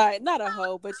 it's fine. Not a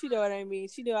hoe, but you know what I mean.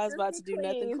 She knew I was just about be to do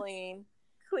nothing clean. clean.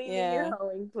 Cleaning your Yeah.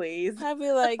 hoeing, please. I'd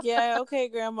be like, yeah, okay,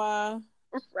 grandma.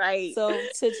 Right. So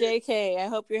to JK, I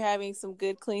hope you're having some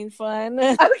good, clean fun.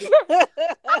 Okay.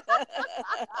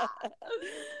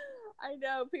 I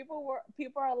know people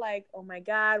are like, oh my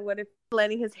god, what if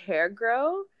letting his hair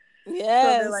grow? So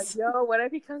they're like, Yes. yo, what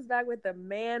if he comes back with a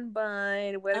man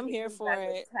bun? What if I'm he here comes for back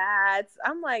with it. tats?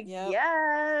 I'm like, Yep.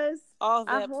 yes. All of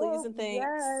I that, please hope, and thanks.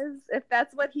 yes, if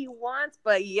that's what he wants.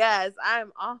 But yes,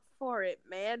 I'm all for it.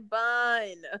 Man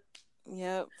bun.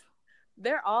 Yep.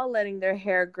 They're all letting their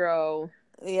hair grow.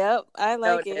 Yep. I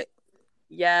like Noted. it.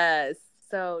 Yes.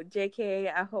 So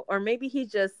JK, I hope, or maybe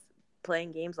he's just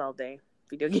playing games all day.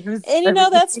 Video games And every day.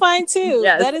 that's fine too.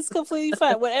 Yes. That is completely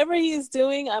fine. Whatever he is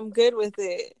doing, I'm good with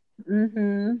it.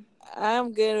 Mm-hmm.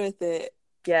 I'm good with it.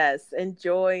 Yes.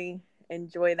 Enjoy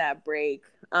that break.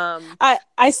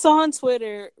 I saw on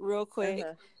Twitter real quick.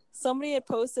 Uh-huh. Somebody had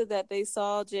posted that they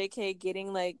saw JK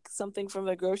getting like something from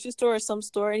the grocery store or some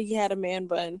store, and he had a man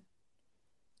bun.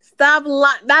 Stop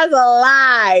lying. That's a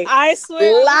lie. I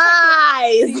swear.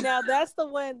 Lies. See, now that's the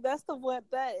one. That's the one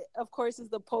that, of course, is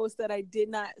the post that I did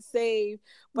not save,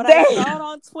 but Damn. I saw it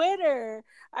on Twitter.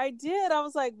 I did. I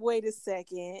was like, wait a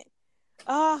second.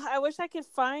 Oh, I wish I could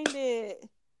find it.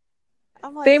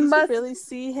 I'm like, did you really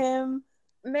see him?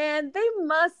 Man, they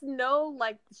must know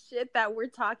like shit that we're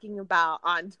talking about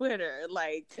on Twitter.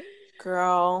 Like,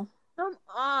 girl, come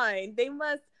on. They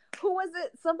must. Who was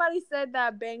it? Somebody said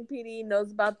that Bang PD knows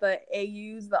about the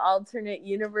AUs, the alternate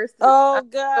universe story,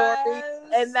 and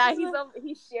that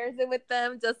he shares it with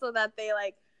them just so that they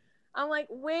like. I'm like,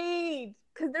 wait,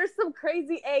 because there's some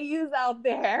crazy AUs out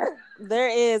there. There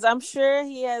is. I'm sure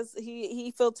he has.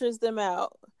 He filters them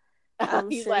out. I'm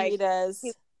sure he does.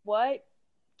 What?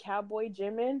 Cowboy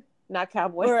Jimin? Not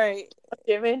Cowboy. Right.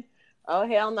 Jimin? Oh,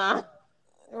 hell no. Nah.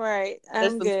 Right.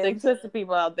 There's some sick twisted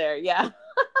people out there. Yeah.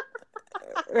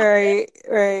 Right.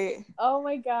 Oh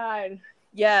my god.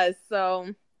 Yes. So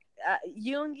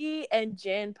Yoongi and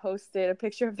Jin posted a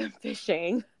picture of them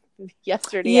fishing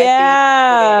yesterday.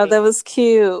 Yeah, that was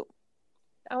cute.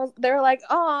 They were like,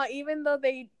 oh, even though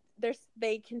they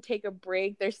can take a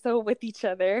break, they're still with each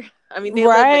other. I mean, they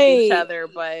live with each other,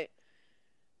 but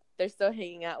they're still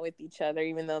hanging out with each other,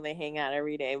 even though they hang out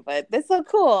every day. But that's so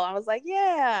cool. I was like,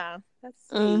 yeah, that's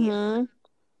sweet. Mm-hmm.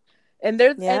 And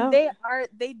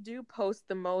they do post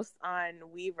the most on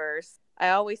Weverse. I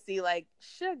always see like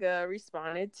Suga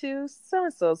responded to so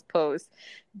and so's post,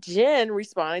 Jin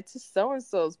responded to so and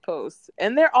so's post,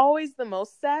 and they're always the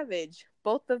most savage,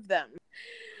 both of them,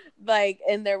 like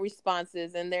in their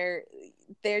responses, and they're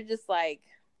just like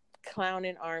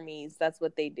clowning armies. That's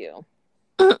what they do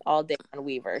all day on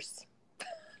Weverse.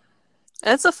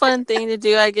 That's a fun thing to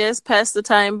do, I guess. Pass the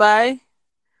time by.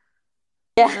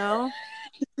 Yeah. You know?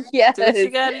 Yeah. Do what you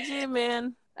gotta do,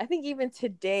 man. I think even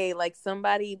today, like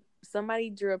somebody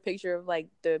drew a picture of like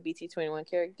the BT21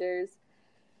 characters,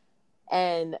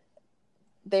 and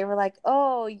they were like,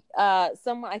 "Oh,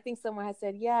 someone had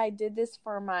said, yeah, I did this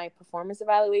for my performance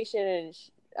evaluation,"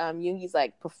 and Yoongi's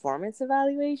like, "Performance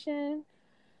evaluation?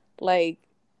 Like,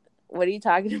 what are you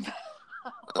talking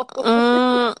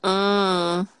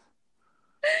about?"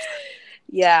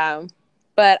 Yeah,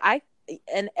 but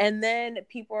and then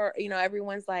people are,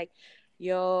 everyone's like,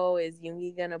 yo, is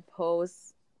Yoongi gonna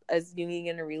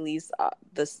release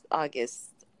this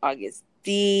August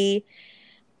D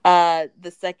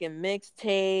the second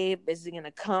mixtape? Is he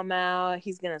gonna come out?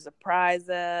 He's gonna surprise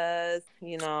us.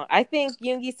 I think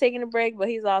Yoongi's taking a break, but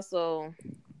he's also,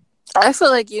 I feel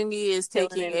like Yoongi is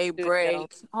taking a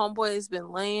break. Homeboy has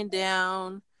been laying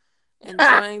down,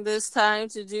 enjoying this time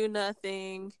to do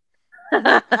nothing.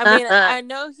 I mean, I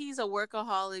know he's a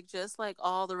workaholic just like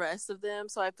all the rest of them,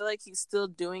 so I feel like he's still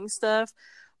doing stuff,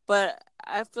 but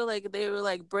I feel like they were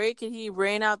like break and he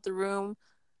ran out the room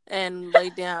and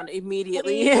laid down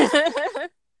immediately. I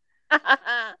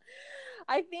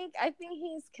think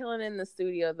he's killing in the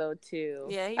studio though too.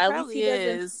 Yeah, he probably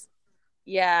is.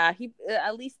 Yeah, he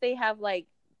at least they have like,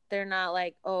 they're not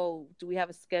like, oh, do we have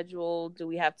a schedule? Do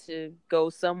we have to go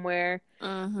somewhere?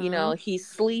 Mm-hmm. He's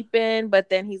sleeping, but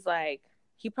then he's like,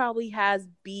 he probably has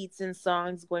beats and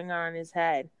songs going on in his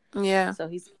head. Yeah. So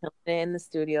he's killing it in the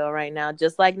studio right now,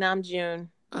 just like Namjoon,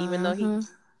 even though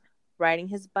he's riding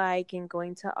his bike and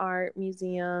going to art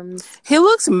museums. He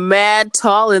looks mad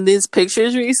tall in these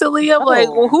pictures recently. I'm like,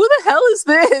 well, who the hell is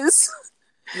this?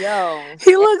 Yo.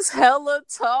 He looks hella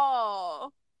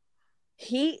tall.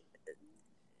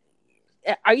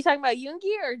 Are you talking about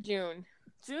Yoongi or June?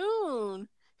 June.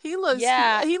 He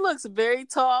looks very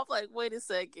tall. I'm like, wait a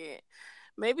second.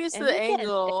 Maybe it's the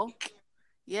angle.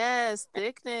 Yes,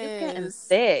 He's getting thickness.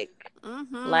 thick.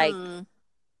 Like Mm-hmm.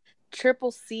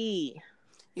 triple C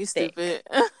You thick. stupid.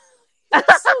 You're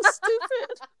so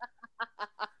stupid.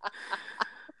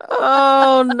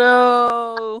 Oh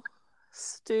no.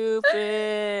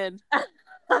 Stupid.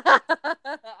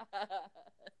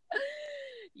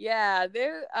 Yeah,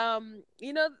 they're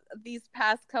these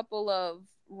past couple of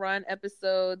run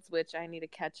episodes, which I need to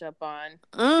catch up on.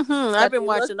 Mm-hmm. I've But been they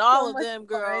look watching all so of much them,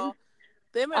 fun. girl.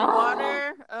 Them in Oh,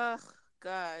 water. Ugh,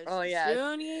 gosh. oh yes.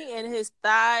 Junie and his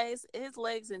thighs, his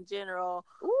legs in general.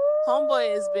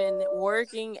 Homeboy has been Ooh.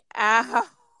 working out.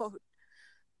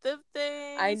 The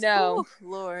I things. know.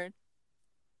 Whew, Lord.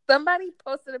 Somebody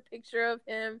posted a picture of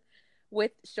him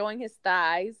with showing his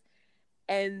thighs,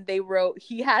 and they wrote,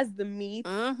 "He has the meats,"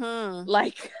 Mm-hmm.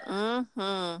 like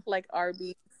Mm-hmm. like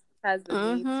Arby's has the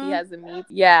meats. He Mm-hmm. has the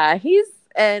meats. Yeah, he's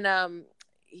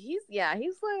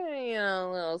like a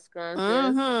little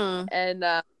scrumptious, Mm-hmm.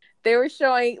 and they were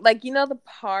showing like the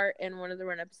part in one of the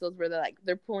run episodes where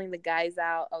they're pulling the guys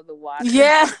out of the water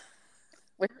Yeah.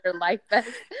 with their life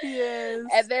vests, Yes.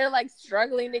 and they're like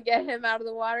struggling to get him out of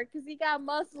the water because he got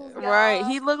muscles, Right. y'all.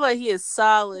 He looked like he is He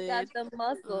solid. got the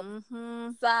muscles,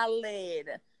 Mm-hmm. solid.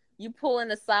 You pulling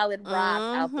a solid rock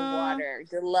out the Mm-hmm. water.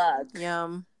 Good luck.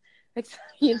 Yum.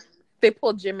 They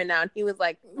pulled Jimin out. And he was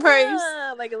like,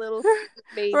 Right. like a little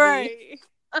baby. Right.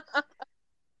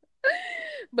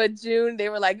 But June, they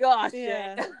were like, oh shit.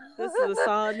 Yeah. This is a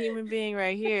solid human being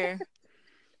right here.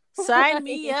 Sign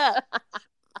me up.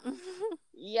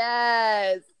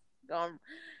 Yes.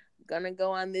 Gonna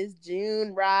go on this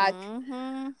June rock.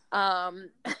 Mm-hmm.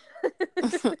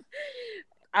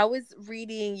 I was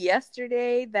reading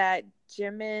yesterday that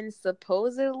Jimin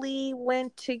supposedly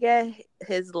went to get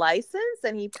his license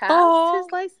and he passed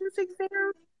his license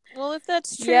exam. Well, if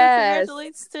that's true, Yes.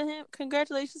 congratulations to him.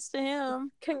 Congratulations to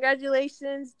him.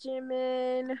 Congratulations,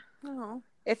 Jimin. Oh.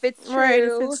 If it's true. Right,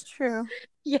 if it's true.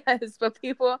 Yes, but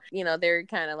people, they're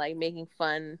kind of like making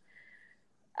fun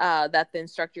that the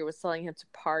instructor was telling him to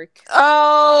park.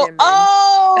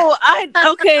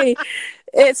 Okay.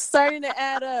 It's starting to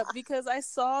add up because I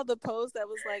saw the post that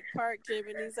was like Park Jim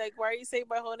and he's like, why are you saying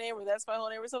my whole name or that's my whole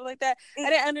name or something like that? I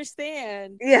didn't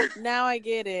understand. Yeah. Now I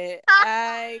get it.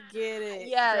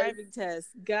 Yes. Driving test.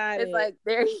 Got It's it. like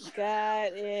there you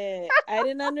Got it. I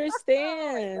didn't Oh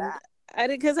understand. my God.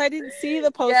 Because I didn't see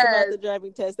the post about the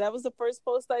driving test. That was the first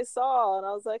post I saw and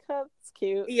I was like, huh, that's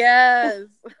cute. Yes.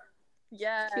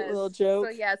 Yes. Cute little joke.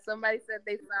 So yeah, somebody said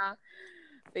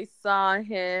they saw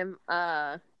him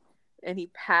and he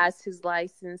passed his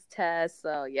license test.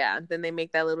 So yeah, then they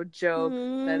make that little joke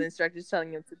that the instructor's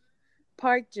telling him to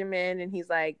park Jimin, and he's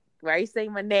like, why are you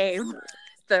saying my name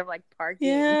instead of like parking?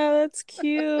 Yeah, that's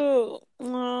cute.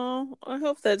 Oh, I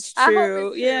hope that's true. I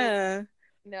hope it's true. Yeah.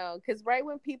 No, because right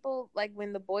when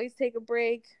when the boys take a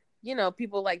break,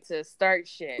 people like to start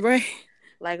shit. Right.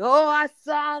 Like, oh, I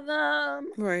saw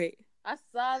them. Right. I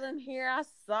saw them here. I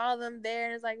saw them there.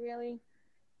 And it's like, really?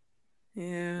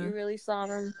 Yeah. You really saw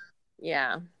them?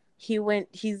 Yeah. He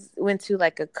went to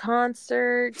like a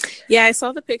concert. Yeah, I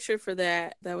saw the picture for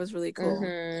that. That was really cool.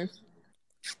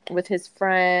 Mm-hmm. With his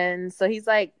friends. So he's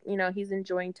like, he's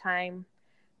enjoying time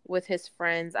with his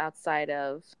friends outside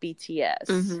of BTS.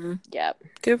 Mm-hmm. Yep.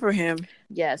 Good for him.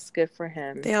 Yes, good for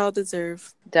him. They all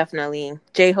deserve. Definitely.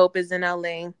 J-Hope is in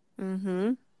LA.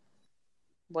 Mm-hmm.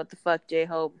 What the fuck,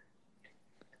 J-Hope?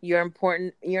 You're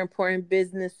important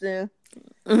business.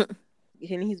 Mm-hmm.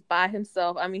 And he's by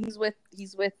himself. I mean, he's with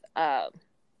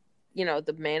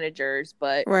the managers,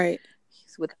 but right.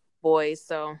 He's with boys,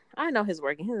 so I know his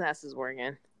ass is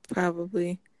working.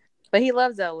 Probably. But he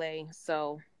loves LA,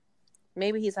 so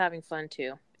maybe he's having fun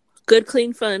too. Good,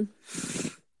 clean fun.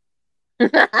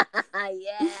 Yeah,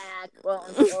 quote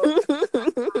unquote.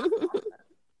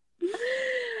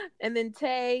 And then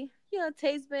Tay,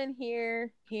 Tay's been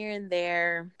here and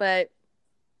there, but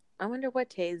I wonder what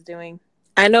Tay's doing.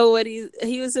 I know what he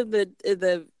was in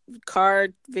the car,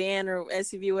 van, or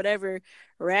SUV, whatever,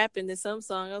 rapping to some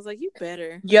song. I was like, you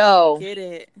better. Yo. Get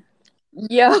it.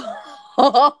 Yo.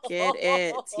 Get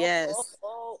it. Yes.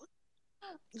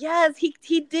 Yes,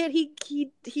 he did. He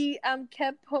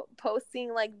kept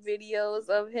posting like videos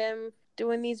of him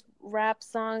doing these rap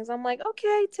songs. I'm like,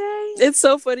 okay, Tay. It's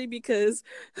so funny because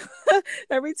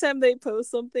every time they post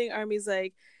something, Army's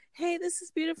like, hey, this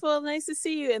is beautiful, nice to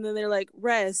see you, and then they're like,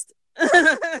 rest.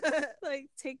 Like,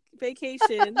 take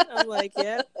vacation. I'm like,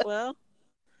 yeah, well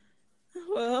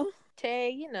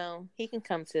Tay, he can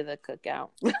come to the cookout.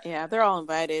 Yeah, they're all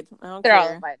invited. They're all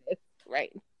invited,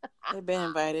 right? They've been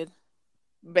invited.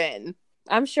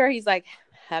 I'm sure he's like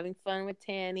having fun with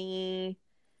Tanny.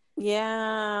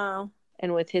 Yeah.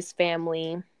 and with his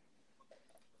family.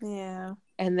 Yeah.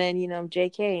 And then,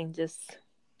 JK just,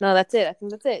 no, that's it. I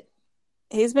think that's it.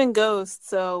 He's been ghost,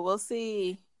 so we'll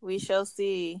see. We shall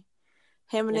see.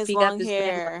 Him and If his he got long this man.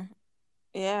 hair.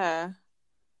 Yeah.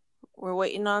 We're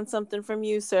waiting on something from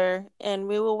you, sir. And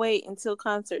we will wait until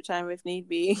concert time if need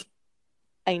be.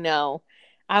 I know.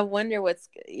 I wonder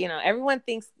everyone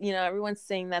thinks, everyone's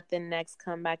saying that the next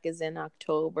comeback is in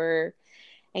October.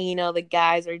 And, the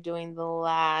guys are doing the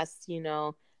last,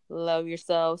 Love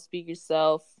Yourself, Speak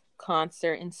Yourself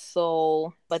concert in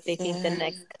Seoul. But they think the Yeah.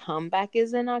 next comeback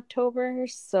is in October.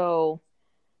 So,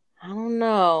 I don't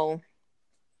know.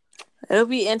 It'll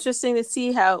be interesting to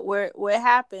see what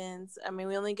happens. I mean,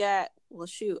 we only got,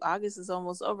 August is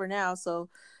almost over now, so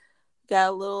got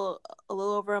a little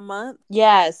over a month.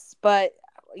 Yes, but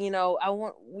I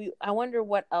wonder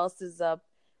what else is up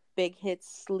Big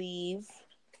Hit's sleeve,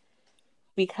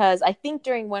 because I think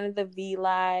during one of the V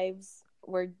lives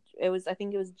where I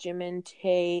think it was Jimin,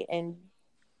 Tae, and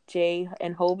Jay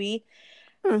and Hobie,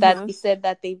 that they said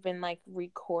that they've been like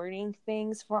recording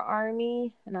things for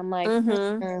Army, and I'm like,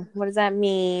 what does that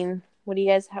mean? What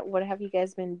have you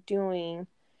guys been doing?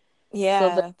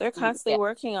 Yeah, So they're constantly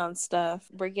working on stuff.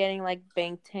 We're getting like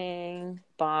Bangtan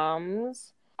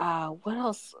bombs. What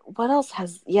else? What else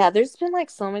has? Yeah, there's been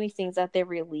like so many things that they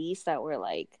released that were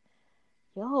like,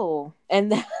 yo,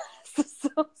 and then,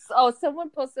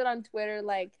 someone posted on Twitter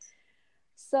like,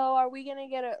 so are we gonna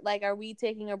are we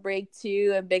taking a break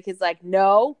too? And Big is like,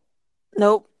 no,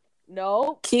 nope,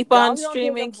 keep y'all on don't take a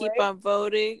streaming, keep break. on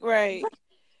voting, right?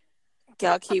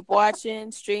 Y'all keep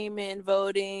watching, streaming,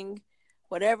 voting,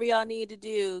 whatever y'all need to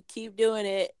do, keep doing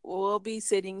it. We'll be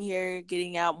sitting here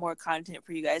getting out more content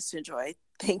for you guys to enjoy.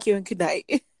 Thank you and good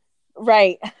night.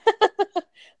 Right.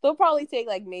 They'll probably take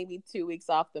like maybe 2 weeks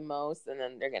off the most, and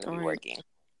then they're gonna be working.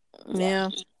 Yeah.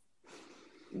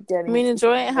 I mean,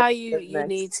 enjoy it how you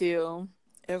need to.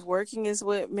 If working is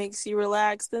what makes you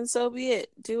relax, then so be it.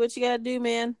 Do what you gotta do,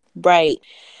 man. Right.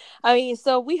 I mean,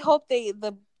 so we hope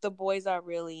the boys are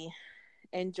really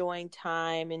enjoying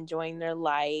time, enjoying their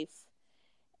life,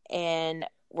 and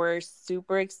we're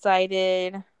super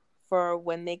excited for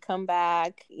when they come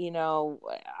back. I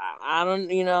don't,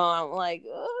 I'm like,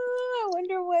 I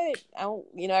wonder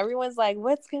everyone's like,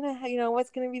 what's gonna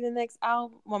be the next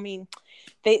album? I mean,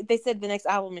 they said the next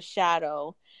album is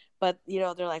Shadow, but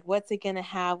they're like, what's it gonna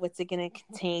have? What's it gonna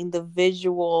contain? The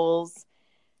visuals,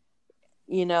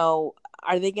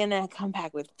 are they gonna come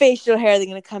back with facial hair? Are they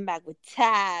gonna come back with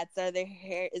tats?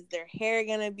 Is their hair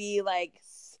gonna be like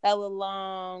hella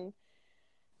long?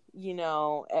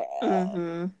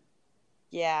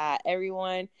 Yeah,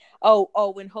 everyone. When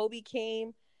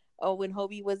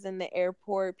Hobie was in the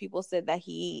airport, people said that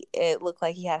it looked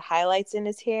like he had highlights in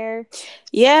his hair.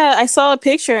 Yeah, I saw a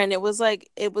picture and it was like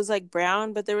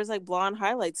brown, but there was like blonde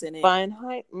highlights in it.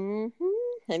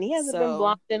 And he hasn't been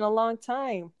blonde in a long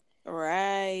time.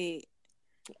 Right.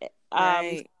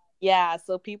 Yeah,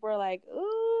 so people are like,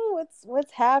 ooh,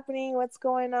 what's happening? What's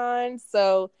going on?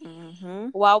 So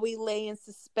while we lay in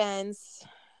suspense,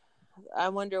 I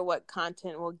wonder what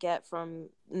content we'll get from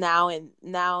now and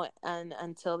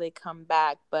until they come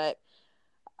back. But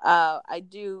I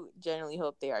do genuinely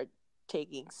hope they are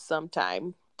taking some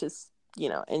time to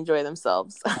enjoy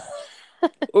themselves.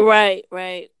 Right.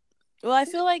 Well, I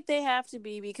feel like they have to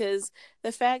be, because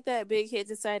the fact that Big Hit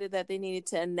decided that they needed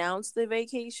to announce the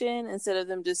vacation instead of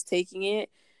them just taking it,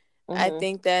 I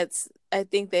think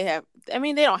they have. I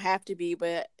mean, they don't have to be,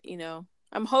 but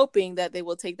I'm hoping that they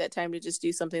will take that time to just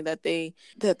do something that they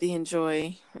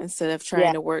enjoy instead of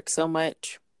trying to work so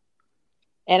much.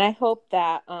 And I hope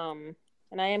that and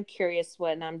I am curious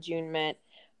what Namjoon meant.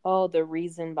 Oh, the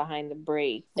reason behind the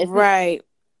break. Right.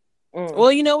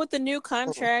 Well, with the new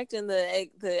contract and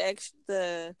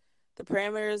the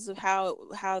parameters of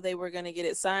how they were going to get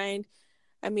it signed,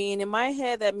 I mean, in my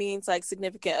head, that means like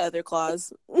significant other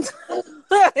clause.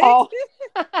 Oh.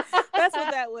 That's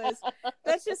what that was.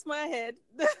 That's just my head.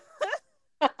 They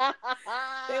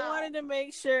wanted to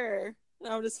make sure.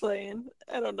 I'm just playing.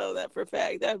 I don't know that for a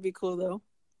fact. That would be cool though.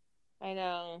 I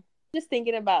know. Just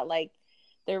thinking about like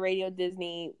the Radio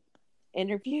Disney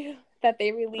interview that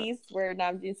they released where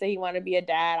Namjoon said he wanted to be a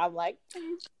dad. I'm like,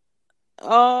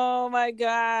 oh my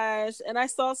gosh. And I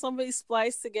saw somebody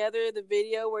splice together the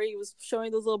video where he was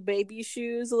showing those little baby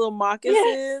shoes, the little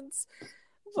moccasins. Yes.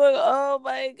 But oh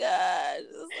my god.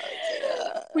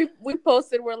 We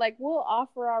posted, we're like, we'll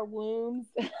offer our wombs.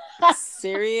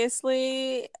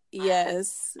 Seriously?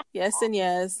 Yes. Yes and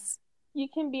yes. You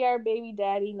can be our baby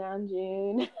daddy,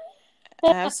 Namjoon.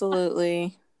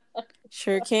 Absolutely.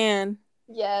 Sure can.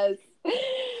 Yes.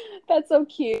 That's so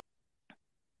cute.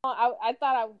 I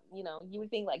thought you would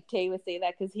think like Tay would say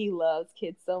that because he loves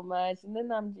kids so much, and then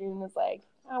Namjoon was like,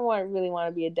 really want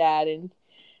to be a dad, and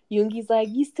Yoongi's like,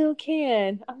 you still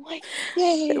can. I'm like,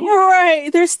 yay. Right,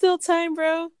 there's still time,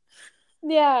 bro.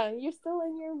 Yeah, you're still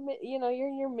in you're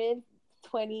in your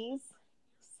mid-20s,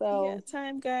 so yeah,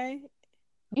 time, guy.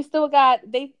 you still got.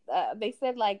 They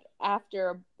said like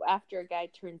after a guy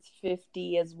turns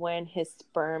 50 is when his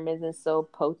sperm isn't so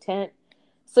potent.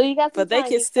 So you got some But they time.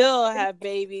 can still have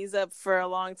babies up for a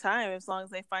long time as long as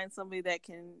they find somebody that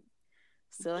can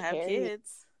still have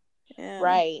kids. Yeah.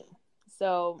 Right.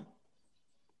 So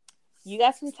you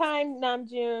got some time,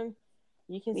 Namjoon.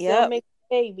 You can still make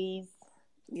babies.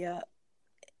 Yeah.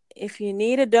 If you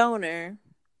need a donor,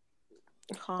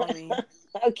 call me.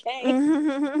 Okay.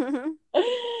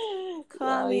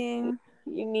 Call me.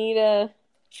 You need to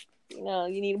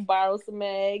borrow some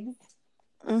eggs.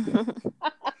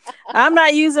 I'm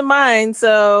not using mine,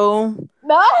 so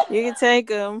No, you can take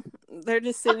them. They're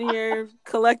just sitting here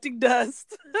collecting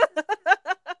dust.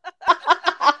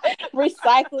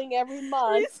 Recycling every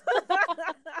month.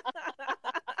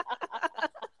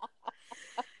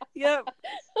 Yep.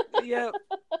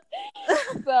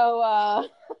 So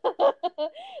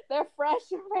they're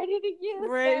fresh and ready to use.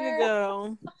 Ready to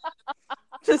go.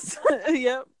 Just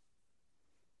yep.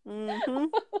 Mm-hmm.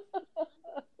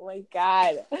 Oh my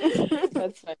God.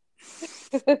 That's funny.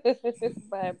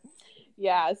 But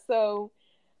yeah, so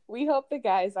we hope the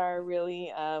guys are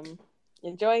really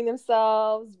enjoying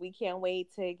themselves. We can't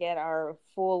wait to get our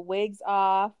full wigs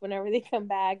off whenever they come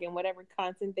back and whatever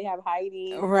content they have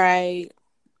hiding. Right.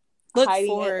 Look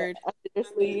forward. Under their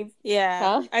sleeves. Yeah.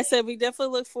 Huh? I said we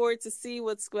definitely look forward to see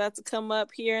what's about to come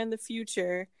up here in the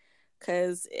future.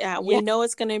 Because we know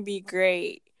it's going to be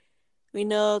great. We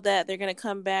know that they're going to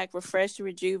come back refreshed and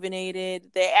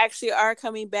rejuvenated. They actually are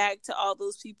coming back to all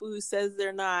those people who says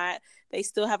they're not. They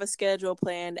still have a schedule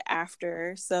planned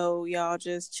after. So y'all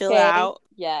just chill out.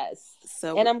 Yes.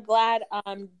 So, and I'm glad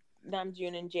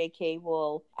Namjoon and JK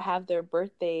will have their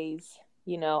birthdays,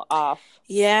 off.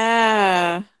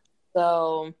 Yeah.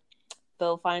 So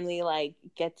they'll finally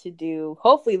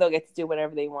hopefully they'll get to do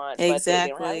whatever they want. Exactly. But they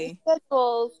don't have any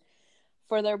schedules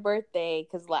for their birthday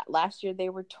because last year they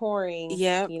were touring.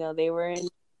 Yeah. They were in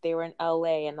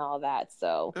LA and all that.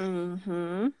 So,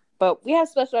 but we have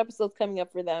special episodes coming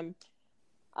up for them,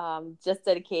 just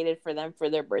dedicated for them for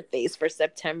their birthdays for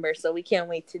September. So we can't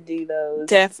wait to do those.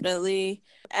 Definitely.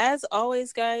 As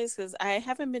always, guys, because I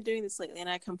haven't been doing this lately and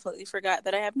I completely forgot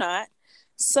that I have not.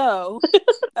 So,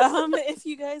 if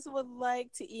you guys would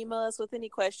like to email us with any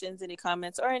questions, any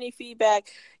comments, or any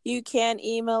feedback, you can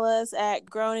email us at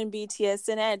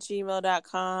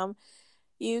grownandbtsn@gmail.com.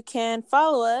 You can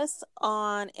follow us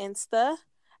on Insta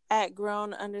at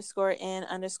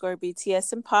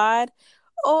grown_n_BTSN pod,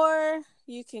 or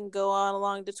you can go on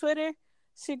along to Twitter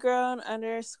to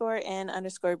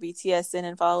grown_n_BTSN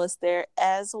and follow us there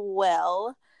as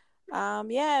well.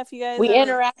 If you guys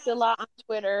interact a lot on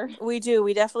Twitter. We do.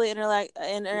 We definitely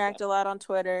interact a lot on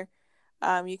Twitter.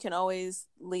 You can always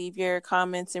leave your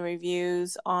comments and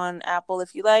reviews on Apple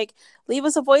if you like. Leave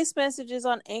us a voice messages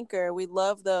on Anchor. We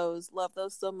love those. Love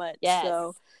those so much. Yes.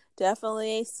 So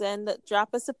definitely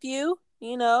drop us a few.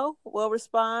 We'll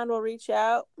respond. We'll reach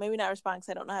out. Maybe not respond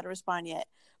because I don't know how to respond yet.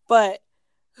 But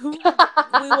we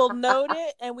will note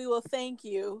it and we will thank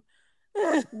you.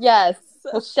 Yes.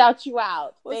 We'll shout you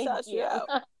out. We'll shout you out.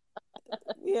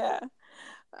 Yeah.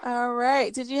 All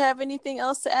right. Did you have anything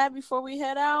else to add before we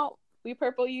head out? We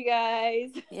purple you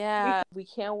guys. Yeah. We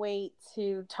can't wait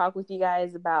to talk with you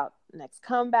guys about next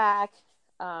comeback.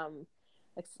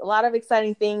 It's a lot of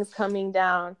exciting things coming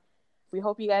down. We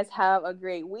hope you guys have a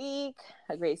great week,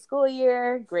 a great school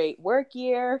year, great work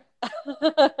year.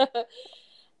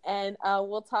 And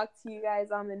we'll talk to you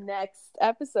guys on the next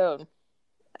episode.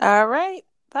 All right.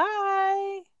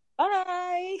 Bye.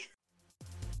 Bye.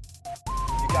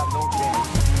 You got no chance.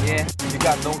 Yeah. You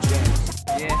got no chance.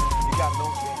 Yeah.